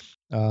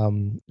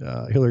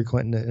Hillary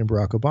Clinton and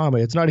Barack Obama,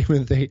 it's not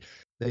even that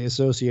they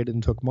associated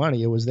and took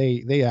money. It was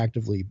they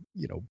actively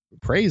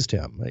praised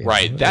him.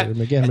 Right.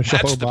 Again,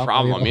 Michelle that's Obama, the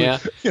problem. Yeah.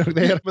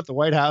 They had him at the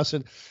White House,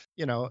 and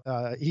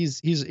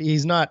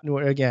he's not,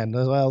 again,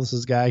 well, this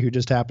is a guy who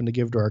just happened to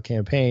give to our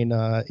campaign.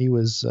 He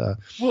was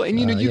well, and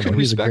you can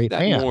respect that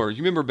man. more.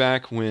 You remember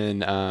back when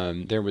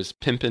there was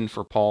Pimpin'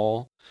 for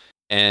Paul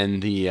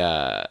and the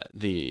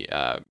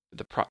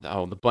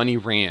Bunny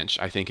Ranch,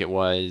 I think it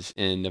was,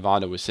 in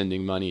Nevada, was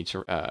sending money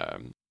to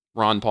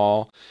Ron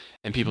Paul,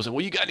 and people said,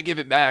 well, you got to give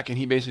it back. And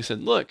he basically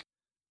said, look,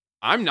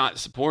 I'm not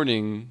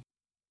supporting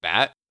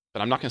that,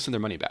 but I'm not going to send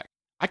their money back.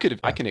 I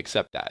can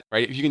accept that,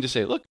 right? If you can just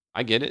say, look,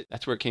 I get it.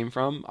 That's where it came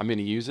from. I'm going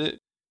to use it.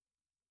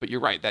 But you're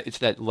right, that it's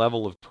that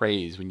level of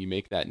praise when you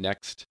make that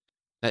next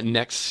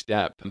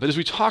step. But as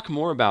we talk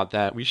more about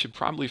that, we should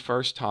probably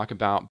first talk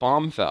about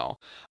Bombfell,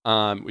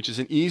 which is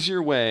an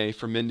easier way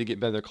for men to get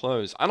better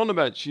clothes. I don't know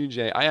about you,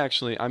 Jay.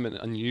 I'm an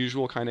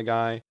unusual kind of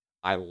guy.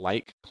 I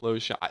like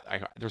clothes shop.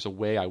 There's a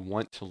way I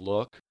want to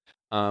look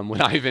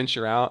when I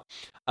venture out,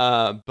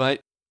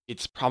 but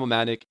it's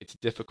problematic. It's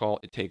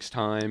difficult. It takes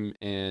time.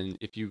 And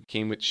if you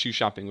came with shoe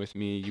shopping with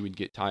me, you would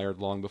get tired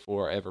long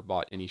before I ever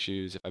bought any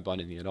shoes, if I bought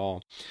any at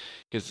all,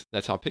 because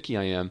that's how picky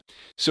I am.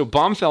 So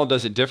Bombfell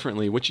does it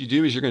differently. What you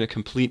do is you're going to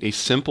complete a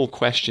simple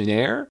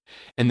questionnaire,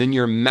 and then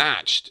you're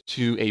matched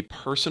to a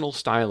personal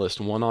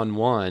stylist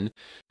one-on-one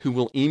who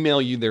will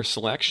email you their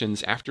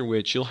selections, after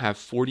which you'll have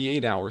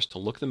 48 hours to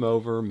look them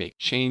over, make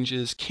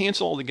changes,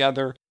 cancel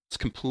altogether. It's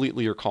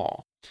completely your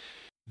call.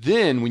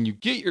 Then when you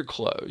get your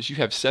clothes, you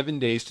have 7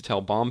 days to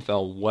tell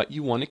Bombfell what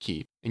you want to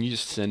keep, and you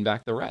just send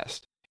back the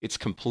rest. It's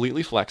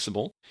completely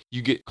flexible.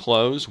 You get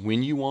clothes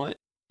when you want,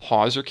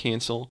 pause or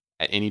cancel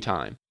at any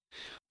time.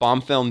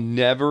 Bombfell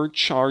never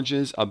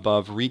charges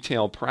above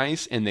retail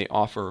price, and they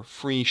offer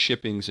free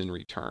shippings and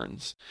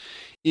returns.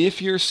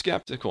 If you're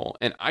skeptical,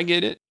 and I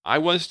get it, I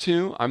was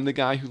too. I'm the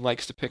guy who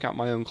likes to pick out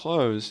my own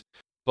clothes,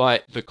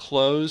 but the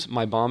clothes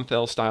my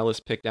Bombfell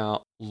stylist picked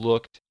out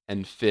looked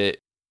and fit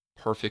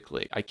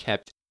perfectly. I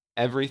kept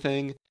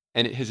everything,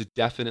 and it has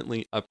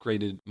definitely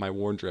upgraded my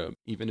wardrobe,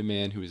 even a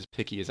man who is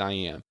picky as I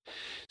am.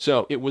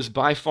 So it was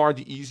by far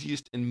the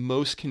easiest and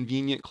most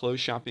convenient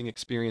clothes shopping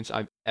experience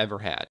I've ever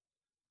had.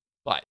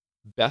 But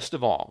best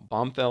of all,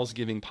 Bombfell's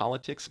giving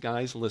Politics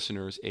Guys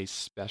listeners a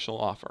special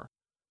offer.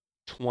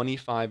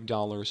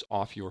 $25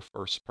 off your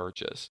first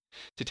purchase.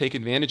 To take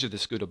advantage of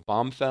this, go to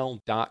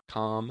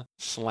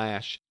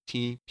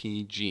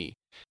bombfell.com/TPG.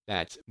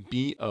 That's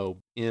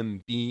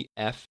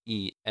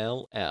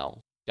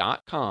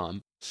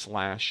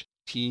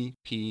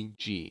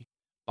BOMBFELL.com/TPG.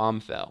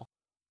 Bombfell.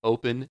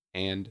 Open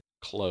and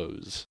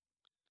close.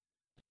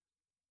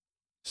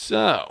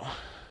 So,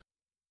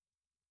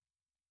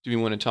 do we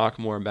want to talk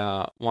more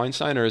about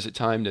Weinstein, or is it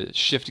time to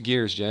shift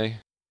gears, Jay?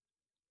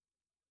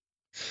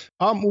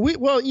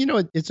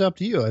 It's up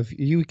to you. If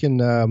you can,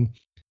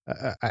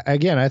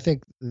 again, I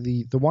think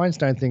the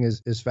Weinstein thing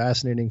is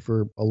fascinating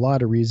for a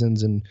lot of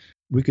reasons, and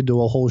we could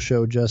do a whole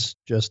show just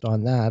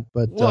on that.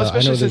 But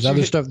I know there's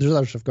other stuff. There's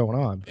other stuff going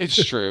on.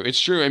 It's true. It's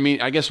true. I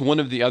mean, I guess one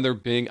of the other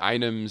big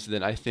items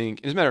that I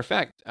think, as a matter of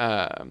fact,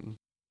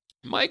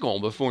 Michael,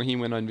 before he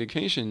went on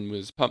vacation,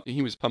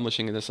 he was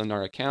publishing this on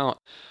our account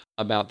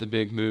about the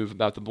big move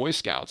about the Boy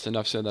Scouts,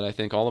 enough so that I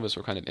think all of us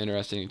were kind of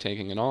interested in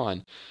taking it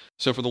on.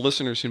 So for the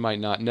listeners who might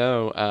not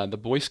know, the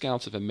Boy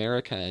Scouts of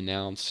America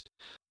announced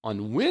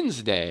on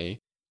Wednesday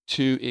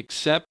to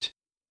accept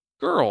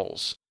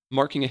girls,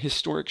 marking a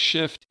historic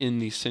shift in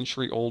the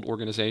century-old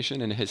organization,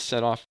 and it has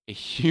set off a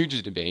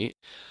huge debate.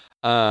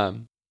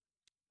 And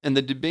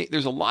the debate,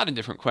 there's a lot of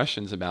different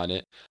questions about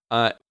it.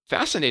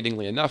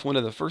 Fascinatingly enough, one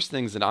of the first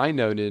things that I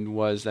noted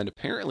was that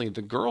apparently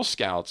the Girl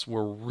Scouts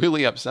were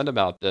really upset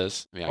about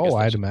this. I mean,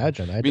 I'd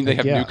imagine. They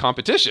have new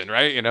competition,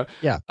 right?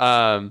 Yeah.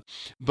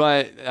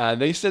 But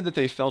they said that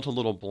they felt a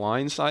little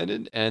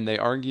blindsided, and they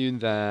argued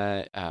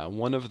that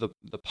one of the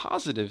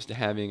positives to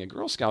having a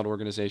Girl Scout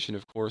organization,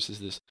 of course, is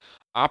this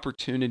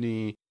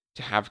opportunity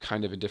to have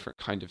kind of a different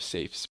kind of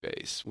safe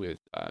space with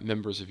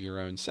members of your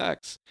own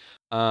sex.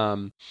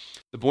 The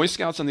Boy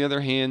Scouts, on the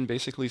other hand,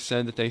 basically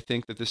said that they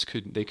think that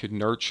they could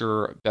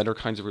nurture better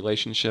kinds of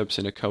relationships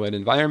in a co-ed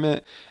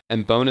environment.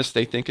 And bonus,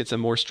 they think it's a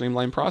more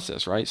streamlined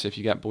process, right? So if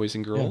you got boys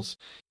and girls,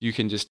 you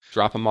can just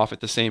drop them off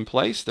at the same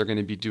place. They're going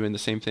to be doing the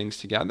same things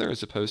together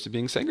as opposed to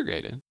being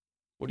segregated.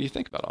 What do you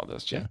think about all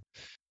this, Jim?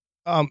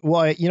 Yeah.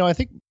 I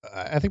think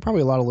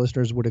probably a lot of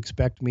listeners would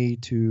expect me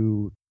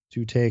to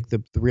take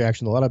the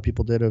reaction a lot of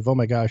people did of, oh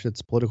my gosh,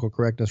 it's political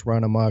correctness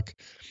run amok.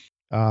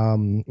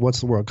 What's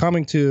the world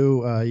coming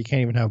to? You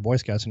can't even have Boy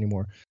Scouts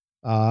anymore.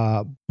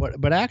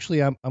 But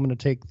actually, I'm going to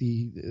take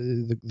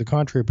the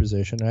contrary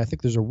position, and I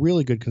think there's a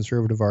really good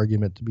conservative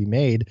argument to be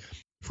made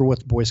for what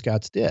the Boy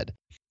Scouts did,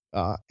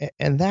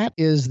 and that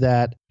is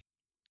that,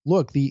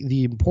 look,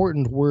 the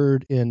important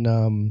word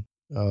in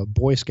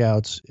Boy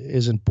Scouts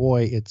isn't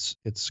boy, it's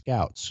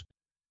scouts,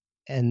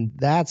 and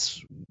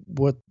that's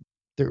what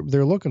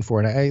they're looking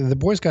for. And the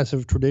Boy Scouts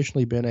have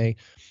traditionally been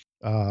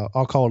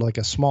I'll call it like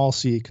a small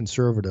c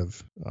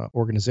conservative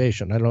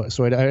organization. I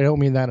don't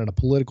mean that in a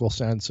political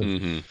sense of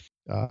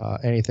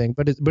anything,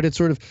 but it's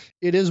sort of,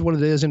 it is what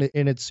it is, and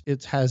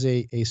it has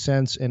a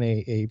sense and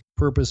a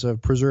purpose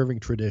of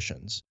preserving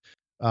traditions,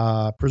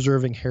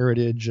 preserving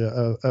heritage,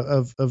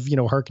 of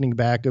hearkening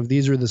back of,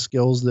 these are the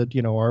skills that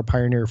our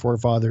pioneer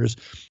forefathers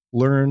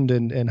learned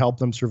and helped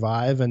them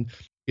survive, and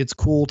it's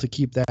cool to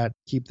keep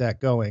that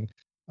going.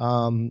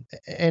 And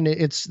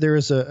there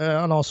is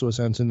also a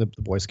sense in the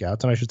Boy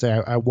Scouts, and I should say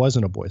I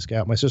wasn't a Boy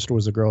Scout. My sister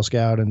was a Girl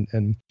Scout,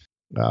 and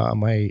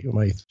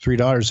my three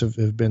daughters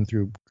have been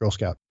through Girl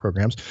Scout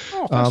programs.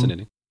 Oh,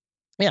 fascinating.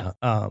 I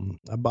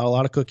bought a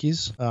lot of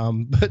cookies,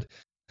 but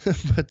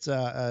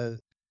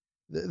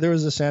there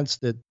was a sense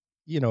that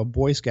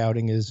Boy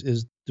Scouting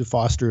is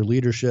foster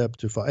leadership.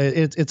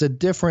 It's a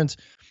different.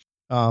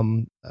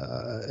 Again,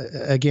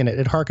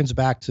 it harkens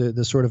back to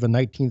the sort of a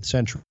 19th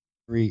century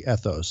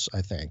ethos,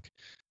 I think,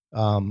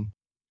 and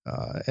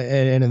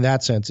in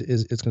that sense,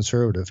 it's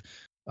conservative.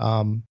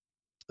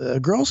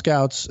 Girl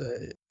Scouts,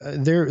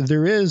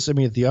 there is, I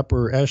mean, at the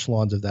upper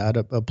echelons of that,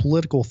 a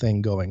political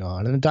thing going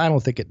on, and I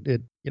don't think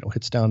it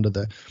hits down to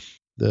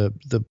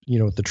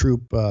the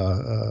troop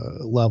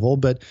level,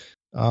 but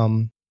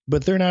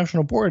their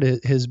national board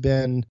has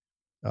been,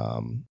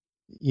 again,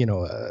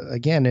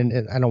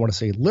 and I don't want to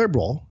say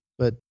liberal,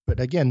 but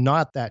again,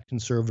 not that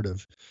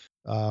conservative.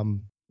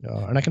 And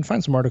I can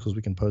find some articles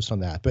we can post on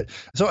that. But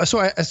so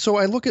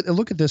I look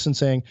at this and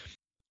saying,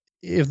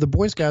 if the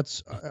Boy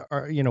Scouts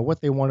are,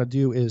 what they want to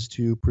do is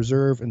to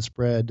preserve and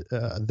spread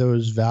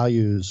those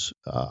values,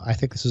 I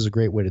think this is a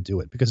great way to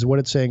do it, because what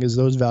it's saying is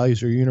those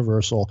values are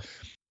universal.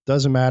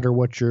 Doesn't matter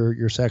what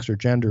your sex or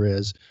gender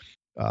is.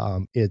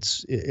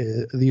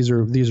 These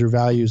are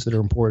values that are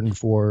important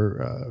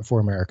for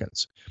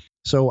Americans.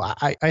 So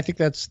I think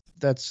that's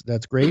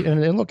great.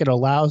 And look, it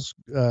allows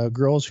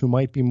girls who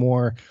might be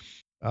more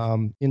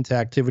into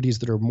activities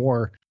that are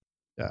more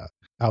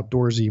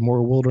outdoorsy,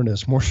 more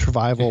wilderness, more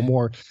survival,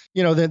 more,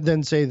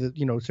 than say the,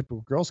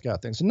 typical Girl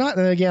Scout things. And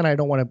again, I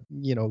don't want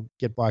to,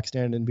 get boxed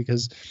in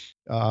because,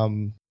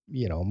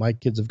 my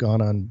kids have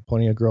gone on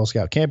plenty of Girl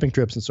Scout camping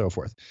trips and so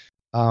forth.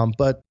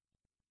 But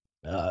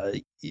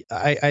I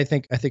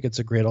think it's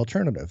a great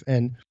alternative.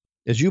 And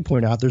as you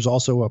point out, there's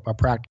also a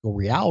practical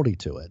reality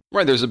to it.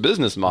 Right. There's a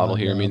business model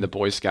here. I mean, the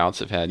Boy Scouts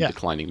have had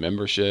declining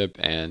membership.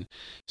 And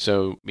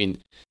so, I mean,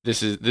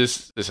 this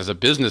is a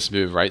business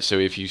move, right? So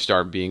if you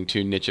start being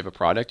too niche of a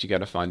product, you got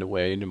to find a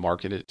way to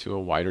market it to a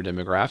wider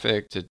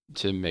demographic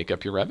to make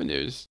up your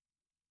revenues.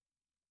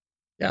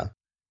 Yeah.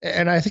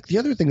 And I think the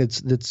other thing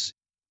that's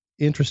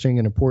interesting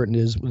and important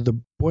is the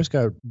Boy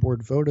Scout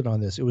board voted on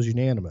this. It was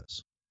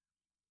unanimous.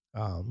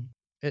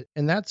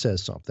 And that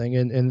says something,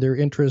 and their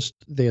interest,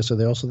 they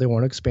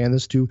want to expand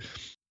this to,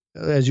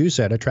 as you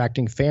said,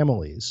 attracting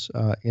families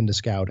into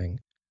scouting.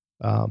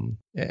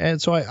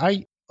 And so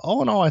I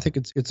all in all, I think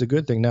it's a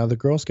good thing. Now the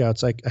Girl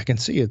Scouts, I can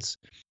see it's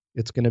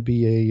going to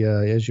be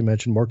as you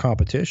mentioned, more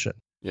competition.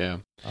 Yeah.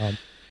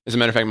 As a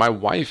matter of fact, my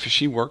wife,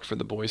 she worked for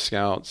the Boy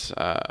Scouts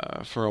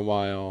for a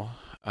while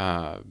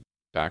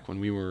back when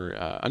we were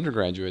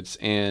undergraduates,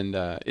 and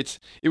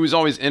it was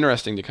always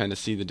interesting to kind of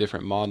see the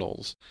different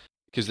models.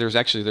 Because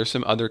there's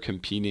some other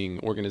competing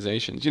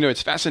organizations.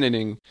 It's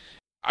fascinating.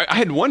 I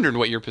had wondered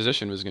what your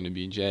position was going to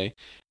be, Jay.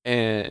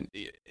 And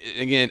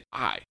again,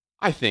 I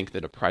think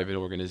that a private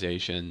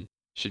organization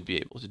should be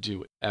able to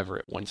do whatever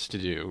it wants to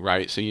do,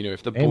 right? So,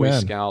 if the Boy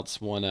Scouts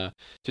want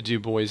to do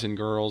boys and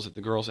girls, if the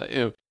girls,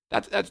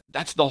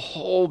 that's the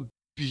whole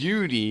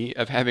beauty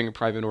of having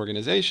private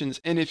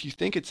organizations. And if you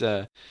think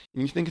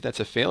that's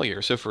a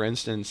failure, so for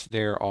instance,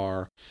 there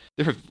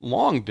have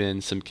long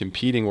been some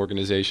competing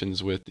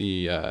organizations with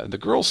the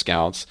Girl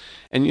Scouts,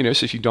 and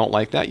so if you don't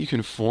like that, you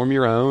can form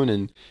your own,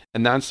 and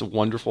that's a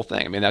wonderful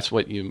thing. I mean, that's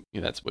what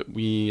that's what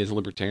we as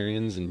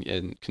libertarians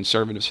and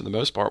conservatives for the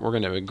most part, we're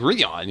going to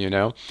agree on,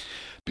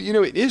 But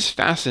it is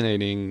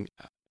fascinating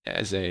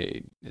as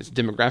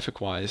demographic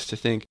wise to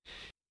think,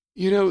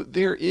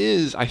 there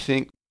is, I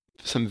think,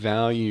 some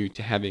value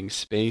to having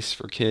space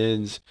for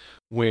kids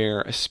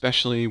where,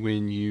 especially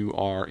when you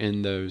are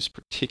in those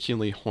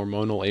particularly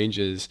hormonal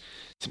ages,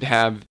 to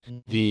have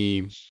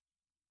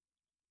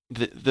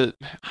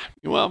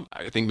well,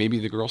 I think maybe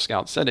the Girl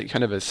Scouts said it,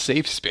 kind of a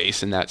safe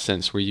space in that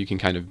sense where you can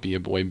kind of be a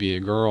boy, be a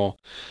girl.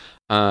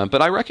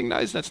 But I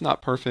recognize that's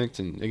not perfect.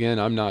 And again,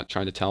 I'm not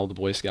trying to tell the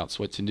Boy Scouts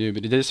what to do,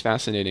 but it is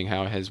fascinating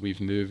how as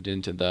we've moved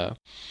into the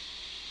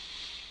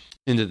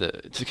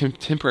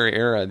contemporary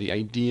era, the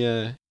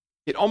idea,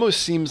 it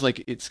almost seems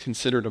like it's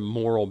considered a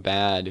moral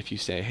bad if you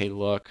say, hey,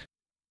 look,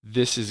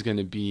 this is going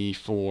to be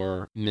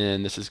for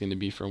men, this is going to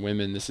be for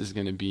women, this is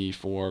going to be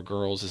for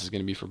girls, this is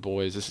going to be for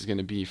boys, this is going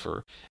to be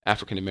for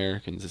African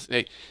Americans.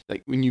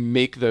 Like when you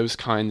make those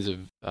kinds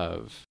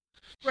of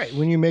right,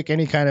 when you make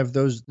any kind of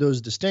those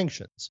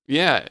distinctions.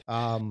 Yeah.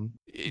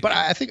 But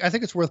I think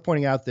it's worth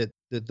pointing out that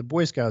the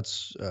Boy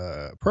Scouts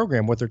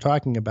program, what they're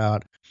talking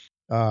about,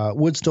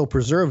 would still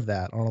preserve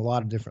that on a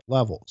lot of different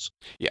levels.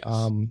 Yes.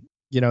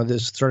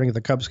 This starting at the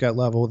Cub Scout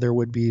level, there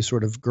would be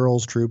sort of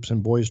girls troops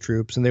and boys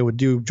troops, and they would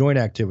do joint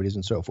activities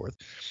and so forth.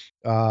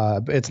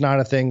 It's not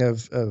a thing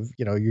of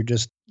you're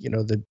just,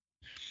 the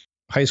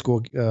high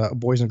school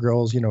boys and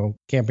girls,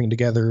 camping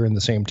together in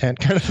the same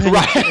tent kind of thing.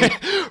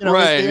 Right.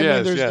 Right.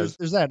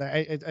 There's that.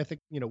 I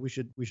think, we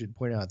should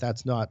point out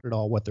that's not at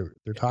all what they're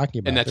talking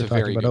about. And that's they're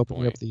talking about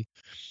opening up the,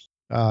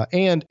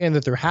 and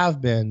that there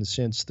have been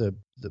since the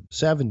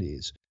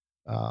 70s,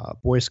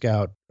 Boy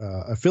Scout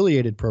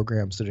affiliated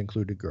programs that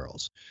included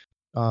girls.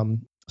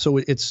 So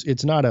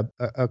it's not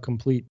a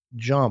complete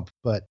jump,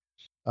 but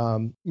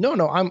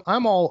no,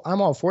 I'm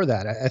all for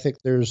that. I think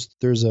there's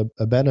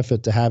a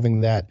benefit to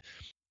having that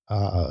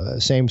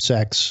same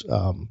sex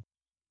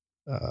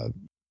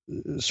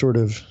sort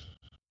of,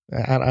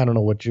 I don't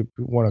know what you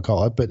want to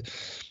call it, but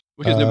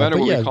Because no matter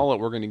But what we yeah, call it,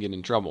 we're going to get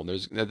in trouble.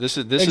 This is where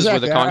the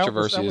exactly.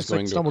 controversy I is almost like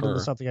going to stumbled into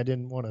occur. something I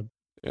didn't want to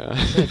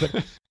Yeah. say,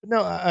 but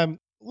no,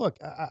 look,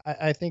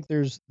 I think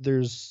there's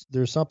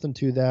something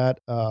to that,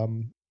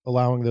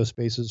 allowing those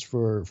spaces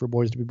for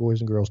boys to be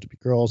boys and girls to be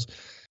girls.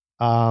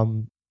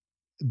 Um,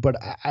 but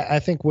I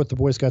think what the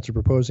Boy Scouts are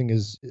proposing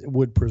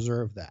would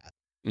preserve that,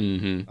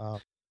 hmm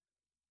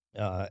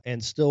uh,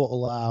 and still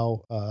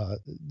allow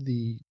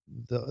the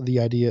the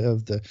idea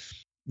of the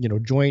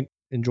joint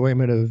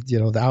enjoyment of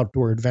the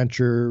outdoor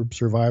adventure,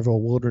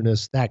 survival,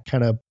 wilderness,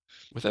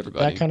 With that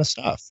everybody. kind of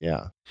stuff.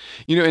 Yeah.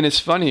 And it's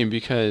funny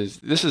because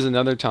this is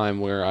another time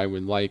where I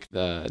would like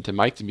to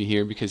Mike to be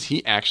here because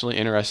he actually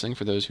interesting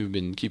for those who've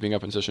been keeping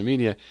up on social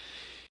media.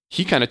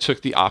 He kind of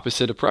took the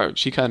opposite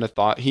approach. He kind of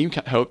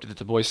hoped that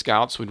the Boy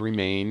Scouts would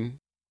remain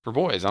for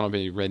boys. I don't know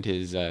if you read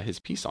his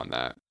piece on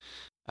that,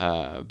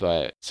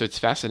 but so it's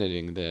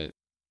fascinating that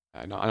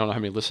I don't know how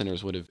many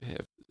listeners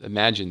have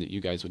imagined that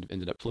you guys would have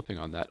ended up flipping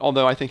on that.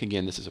 Although I think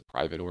again this is a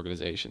private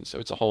organization, so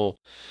it's going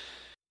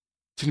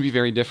to be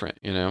very different.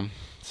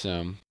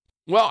 So,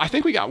 well, I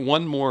think we got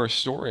one more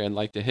story I'd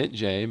like to hit,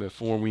 Jay,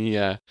 before we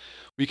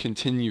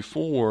continue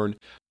forward.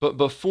 But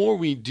before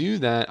we do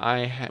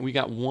that, we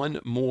got one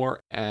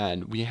more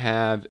ad. We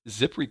have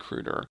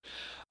ZipRecruiter.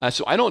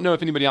 So I don't know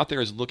if anybody out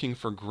there is looking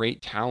for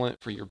great talent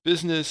for your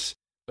business,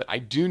 but I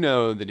do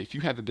know that if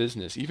you have a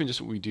business, even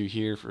just what we do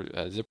here for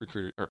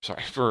ZipRecruiter, or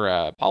sorry,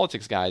 for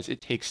Politics Guys,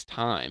 it takes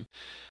time.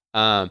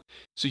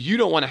 So you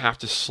don't want to have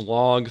to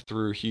slog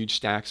through huge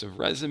stacks of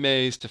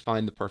resumes to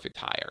find the perfect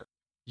hire.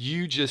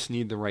 You just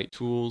need the right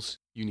tools.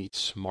 You need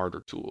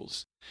smarter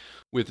tools.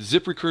 With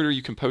ZipRecruiter,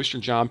 you can post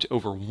your job to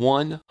over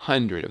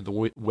 100 of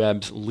the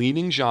web's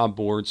leading job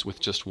boards with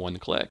just one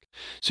click.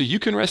 So you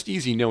can rest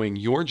easy knowing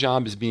your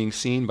job is being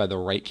seen by the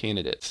right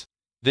candidates.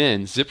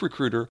 Then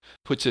ZipRecruiter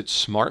puts its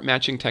smart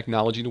matching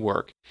technology to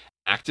work,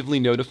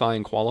 actively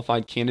notifying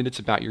qualified candidates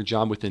about your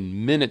job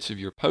within minutes of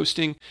your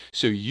posting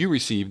so you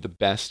receive the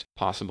best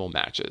possible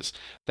matches.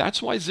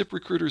 That's why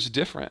ZipRecruiter is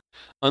different.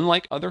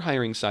 Unlike other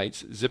hiring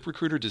sites,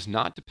 ZipRecruiter does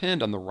not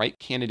depend on the right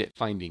candidate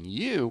finding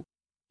you,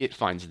 it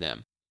finds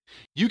them.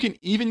 You can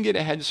even get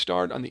a head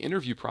start on the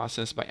interview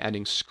process by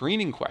adding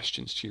screening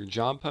questions to your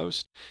job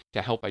post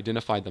to help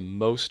identify the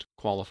most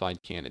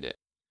qualified candidate.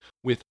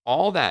 With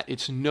all that,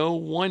 it's no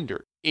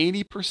wonder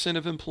 80%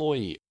 of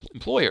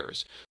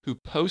employers who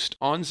post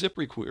on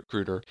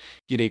ZipRecruiter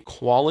get a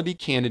quality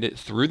candidate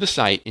through the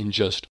site in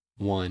just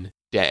one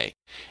day.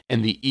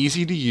 And the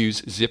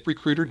easy-to-use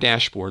ZipRecruiter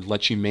dashboard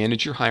lets you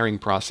manage your hiring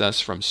process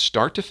from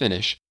start to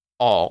finish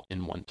all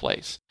in one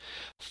place.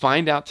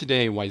 Find out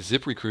today why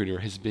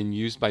ZipRecruiter has been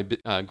used by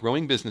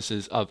growing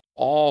businesses of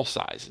all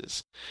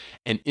sizes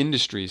and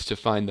industries to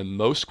find the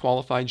most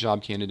qualified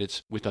job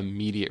candidates with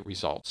immediate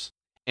results.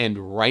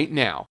 And right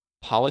now,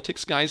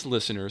 Politics Guys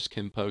listeners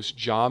can post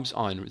jobs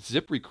on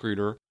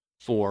ZipRecruiter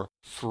for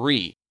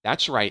free.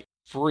 That's right,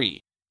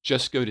 free.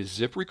 Just go to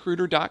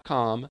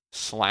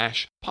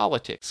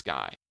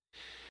ziprecruiter.com/politicsguy.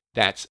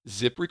 That's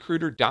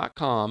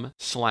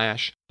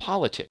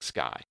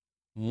ziprecruiter.com/politicsguy.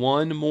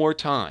 One more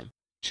time,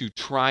 to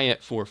try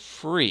it for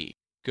free,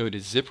 go to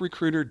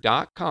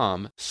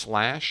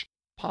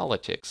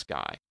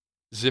ziprecruiter.com/politicsguy.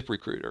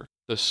 ZipRecruiter,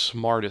 the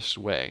smartest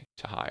way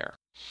to hire.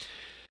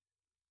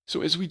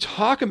 So as we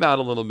talk about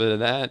a little bit of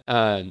that,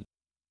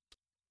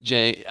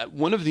 Jay,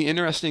 one of the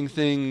interesting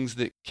things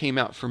that came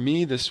out for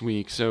me this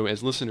week, so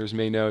as listeners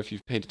may know, if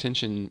you've paid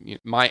attention,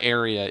 my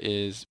area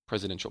is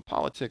presidential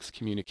politics,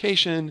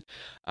 communication.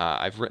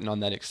 I've written on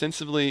that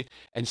extensively.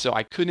 And so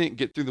I couldn't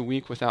get through the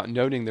week without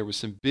noting there was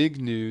some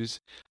big news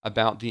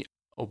about the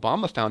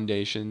Obama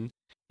Foundation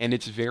and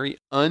its very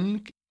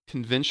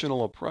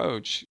unconventional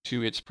approach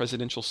to its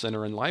presidential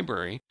center and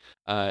library.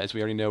 As we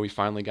already know, we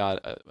finally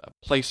got a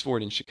place for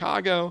it in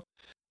Chicago.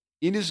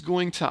 It is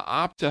going to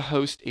opt to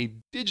host a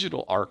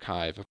digital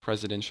archive of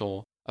President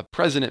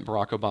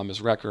Barack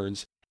Obama's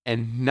records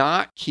and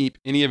not keep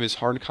any of his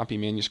hard copy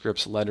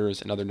manuscripts,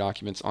 letters, and other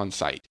documents on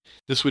site.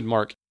 This would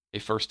mark a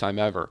first time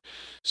ever.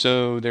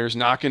 So there's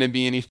not going to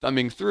be any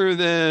thumbing through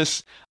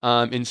this.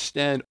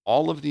 Instead,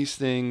 all of these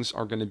things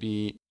are going to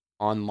be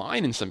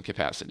online in some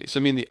capacity. So,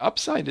 I mean, the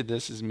upside to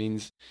this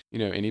means,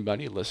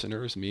 anybody,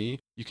 listeners, me,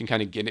 you can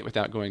kind of get it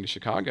without going to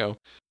Chicago.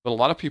 But a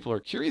lot of people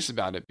are curious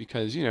about it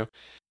because,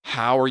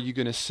 how are you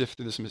going to sift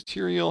through this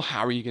material?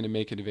 How are you going to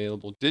make it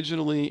available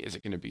digitally? Is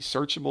it going to be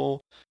searchable?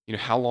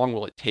 How long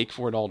will it take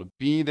for it all to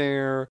be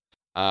there?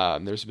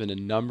 There's been a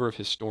number of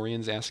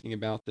historians asking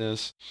about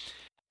this.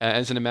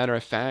 As a matter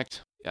of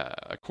fact,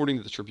 according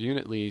to the Tribune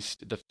at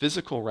least, the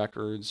physical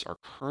records are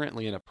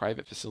currently in a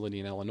private facility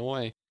in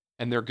Illinois,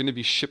 and they're going to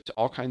be shipped to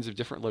all kinds of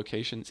different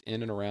locations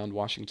in and around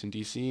Washington,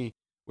 D.C.,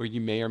 where you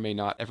may or may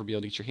not ever be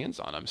able to get your hands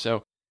on them.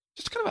 So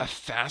just kind of a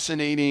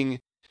fascinating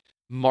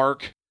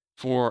mark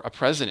for a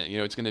president.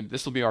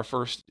 This will be our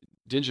first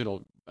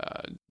digital.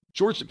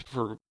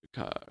 For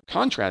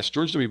contrast,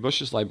 George W.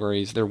 Bush's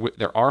libraries,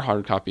 there are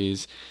hard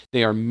copies.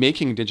 They are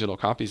making digital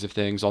copies of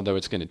things, although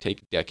it's going to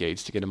take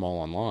decades to get them all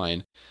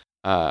online.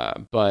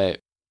 But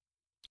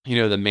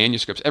the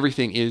manuscripts,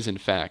 everything is in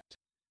fact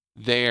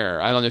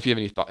there. I don't know if you have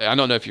any thought. I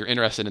don't know if you're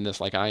interested in this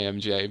like I am,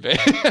 Jay, but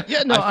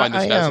Yeah, no, I find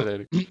this I am.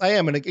 fascinating. I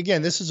am. And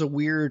again, this is a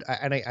weird,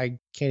 and I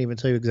can't even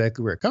tell you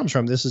exactly where it comes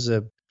from. This is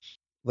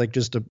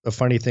just a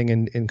funny thing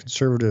in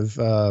conservative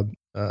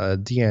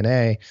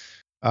DNA.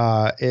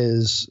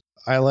 Is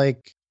I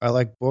like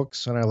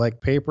books and I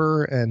like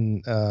paper,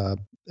 and I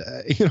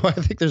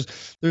think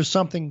there's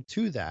something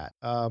to that,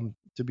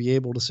 to be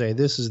able to say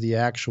this is the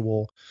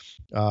actual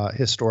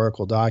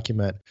historical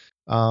document.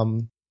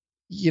 Um,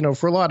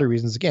 for a lot of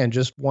reasons. Again,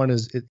 just one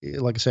is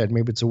like I said,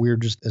 maybe it's a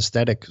weird, just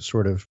aesthetic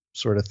sort of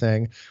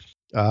thing.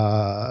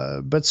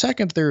 But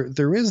second,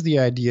 there is the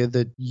idea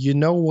that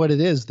what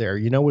it is there,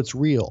 it's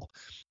real.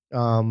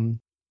 Um,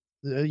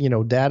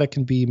 Data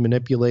can be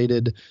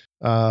manipulated,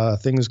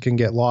 things can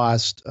get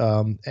lost,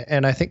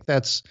 and I think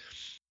that's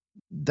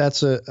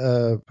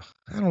a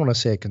I don't want to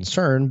say a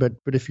concern, but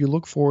if you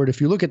look forward, if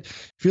you look at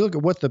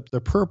what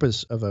the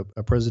purpose of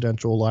a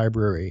presidential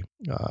library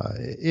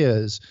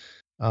is,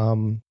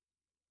 um,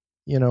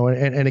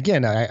 and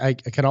again, I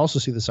can also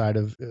see the side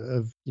of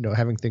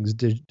having things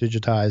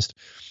digitized,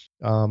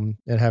 and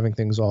having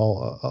things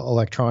all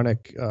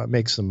electronic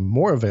makes them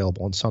more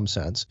available in some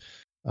sense.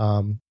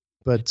 Um,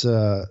 but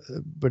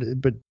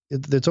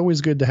it's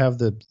always good to have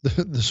the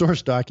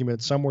source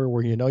document somewhere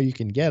where you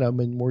can get them,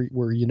 and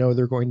where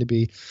they're going to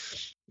be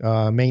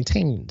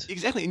maintained.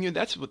 Exactly, and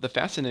that's what the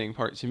fascinating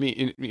part to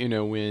me.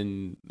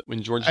 When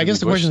George I W. guess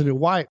the Bush. question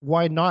is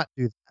why not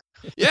do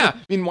Yeah, that?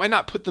 I mean, why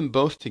not put them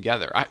both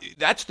together?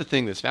 That's the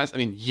thing that's fast. I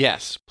mean,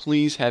 yes,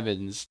 please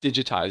heavens,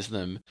 digitize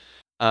them,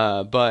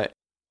 but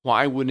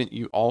why wouldn't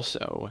you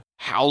also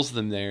house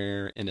them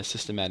there in a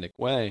systematic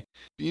way?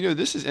 But,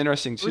 this is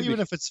interesting Or too. even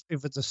if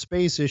it's a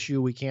space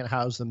issue, we can't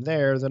house them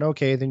there. Then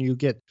okay, then you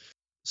get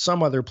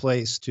some other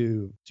place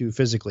to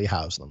physically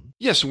house them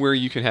Yes, where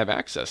you can have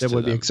access that to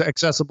would be them.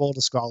 accessible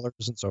to scholars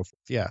and so forth.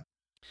 Yeah.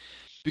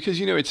 Because,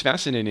 it's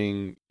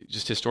fascinating,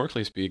 just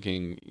historically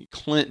speaking,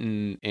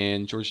 Clinton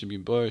and George W.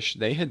 Bush,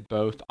 they had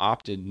both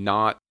opted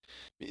not,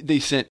 they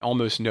sent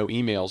almost no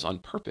emails on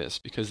purpose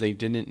because they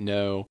didn't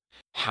know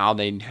how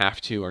they'd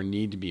have to or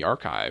need to be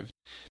archived.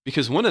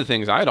 Because one of the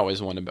things I'd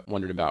always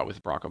wondered about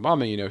with Barack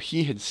Obama,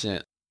 he had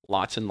sent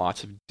lots and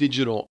lots of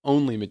digital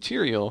only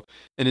material.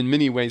 And in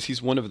many ways,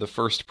 he's one of the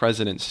first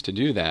presidents to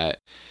do that.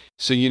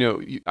 So,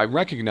 I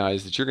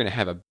recognize that you're going to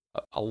have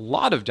a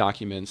lot of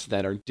documents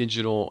that are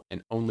digital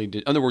and only,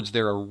 in other words,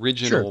 they're Sure,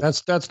 original.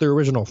 that's the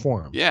original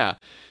form. Yeah.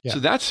 Yeah. So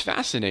that's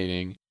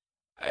fascinating.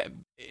 Uh,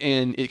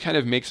 And it kind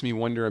of makes me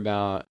wonder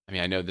about, I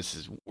mean, I know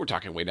we're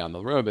talking way down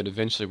the road, but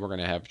eventually we're going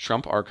to have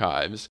Trump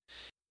archives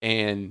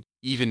and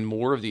even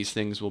more of these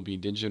things will be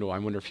digital. I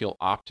wonder if he'll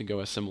opt to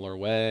go a similar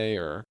way,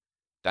 or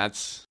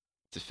that's,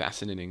 it's a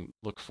fascinating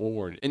look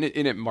forward. And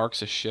it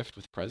marks a shift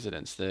with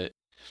presidents that,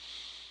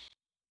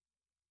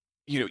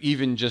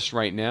 even just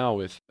right now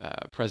with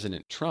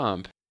President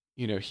Trump,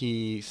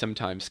 he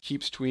sometimes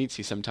keeps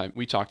tweets.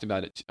 We talked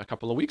about it a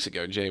couple of weeks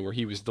ago, Jay, where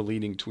he was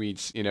deleting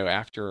tweets,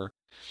 after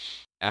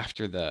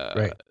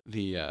Right.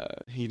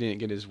 he didn't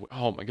get his,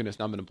 oh my goodness,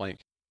 now I'm gonna blank,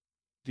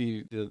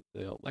 the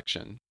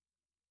election.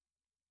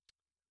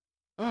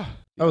 Oh,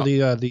 Oh,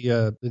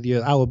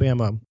 the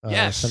Alabama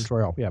yes,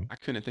 senatorial. Yeah. I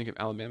couldn't think of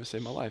Alabama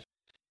saved my life.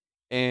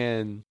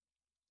 And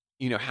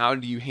how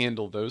do you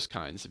handle those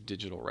kinds of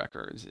digital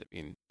records? I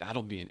mean,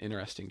 that'll be an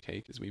interesting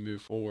take as we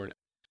move forward.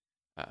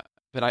 Uh,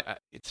 but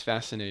it's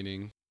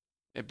fascinating.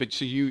 But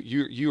so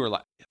you are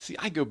like, see,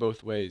 I go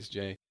both ways,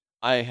 Jay.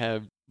 I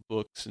have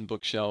books and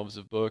bookshelves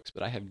of books,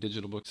 but I have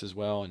digital books as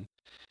well. And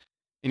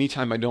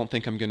anytime I don't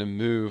think I'm going to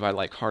move, I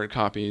like hard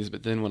copies.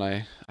 But then when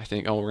I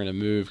think, oh, we're going to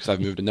move, because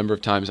I've moved a number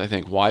of times, I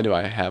think, why do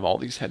I have all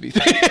these heavy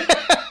things?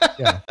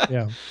 Yeah.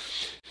 Yeah.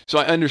 So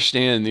I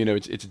understand,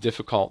 it's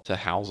difficult to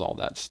house all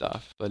that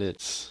stuff, but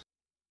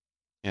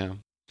yeah.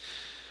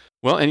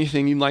 Well,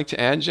 anything you'd like to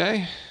add,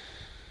 Jay?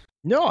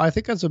 No, I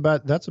think that's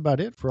about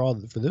it for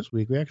this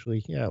week. We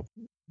actually, yeah,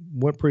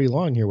 went pretty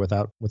long here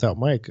without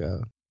Mike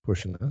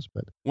pushing us,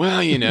 but Well,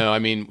 I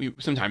mean,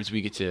 sometimes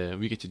we get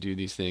to do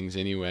these things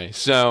anyway.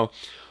 So,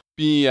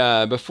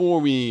 before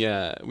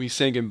we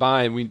say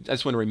goodbye, I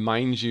just want to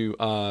remind you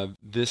of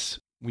this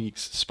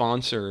week's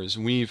sponsors.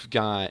 We've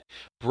got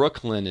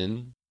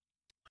Brooklinen,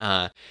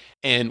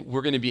 and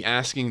we're going to be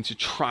asking to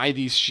try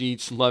these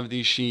sheets. Love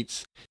these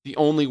sheets. The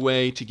only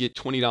way to get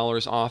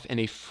 $20 off and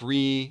a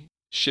free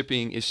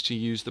shipping is to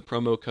use the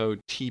promo code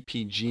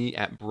TPG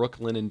at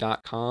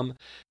brooklinen.com.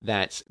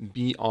 That's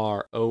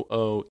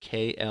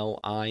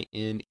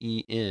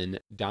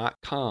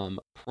BROOKLINEN.com.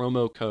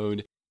 Promo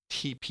code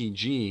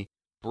TPG,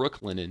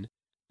 Brooklinen,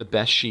 the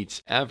best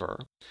sheets ever.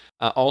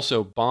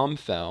 Also,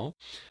 Bombfell.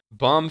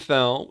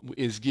 Bombfell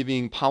is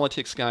giving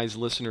Politics Guys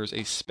listeners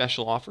a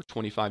special offer,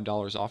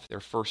 $25 off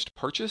their first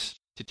purchase.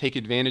 To take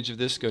advantage of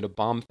this, go to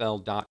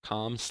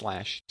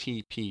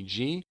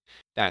bombfell.com/TPG.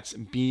 That's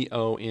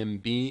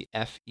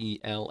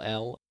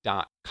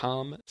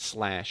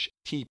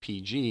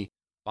BOMBFELL.com/TPG.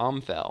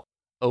 Bombfell,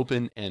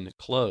 open and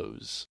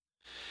close.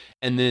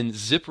 And then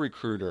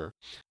ZipRecruiter.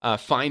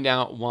 Find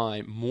out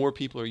why more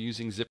people are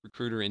using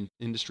ZipRecruiter in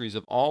industries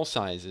of all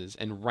sizes.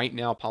 And right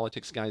now,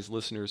 Politics Guys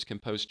listeners can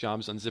post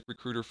jobs on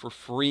ZipRecruiter for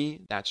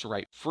free. That's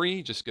right,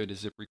 free. Just go to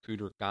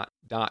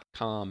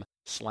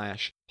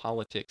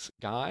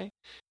ZipRecruiter.com/politicsguy.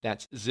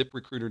 That's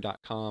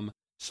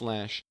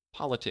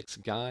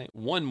ZipRecruiter.com/politicsguy.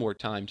 One more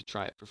time to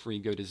try it for free.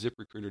 Go to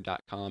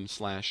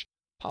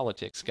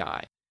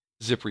ZipRecruiter.com/politicsguy.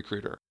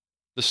 ZipRecruiter,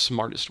 the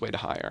smartest way to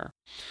hire.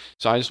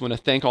 So I just want to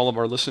thank all of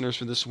our listeners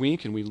for this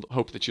week, and we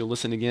hope that you'll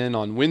listen again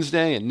on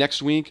Wednesday and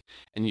next week,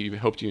 and we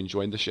hope you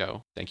enjoyed the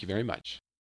show. Thank you very much.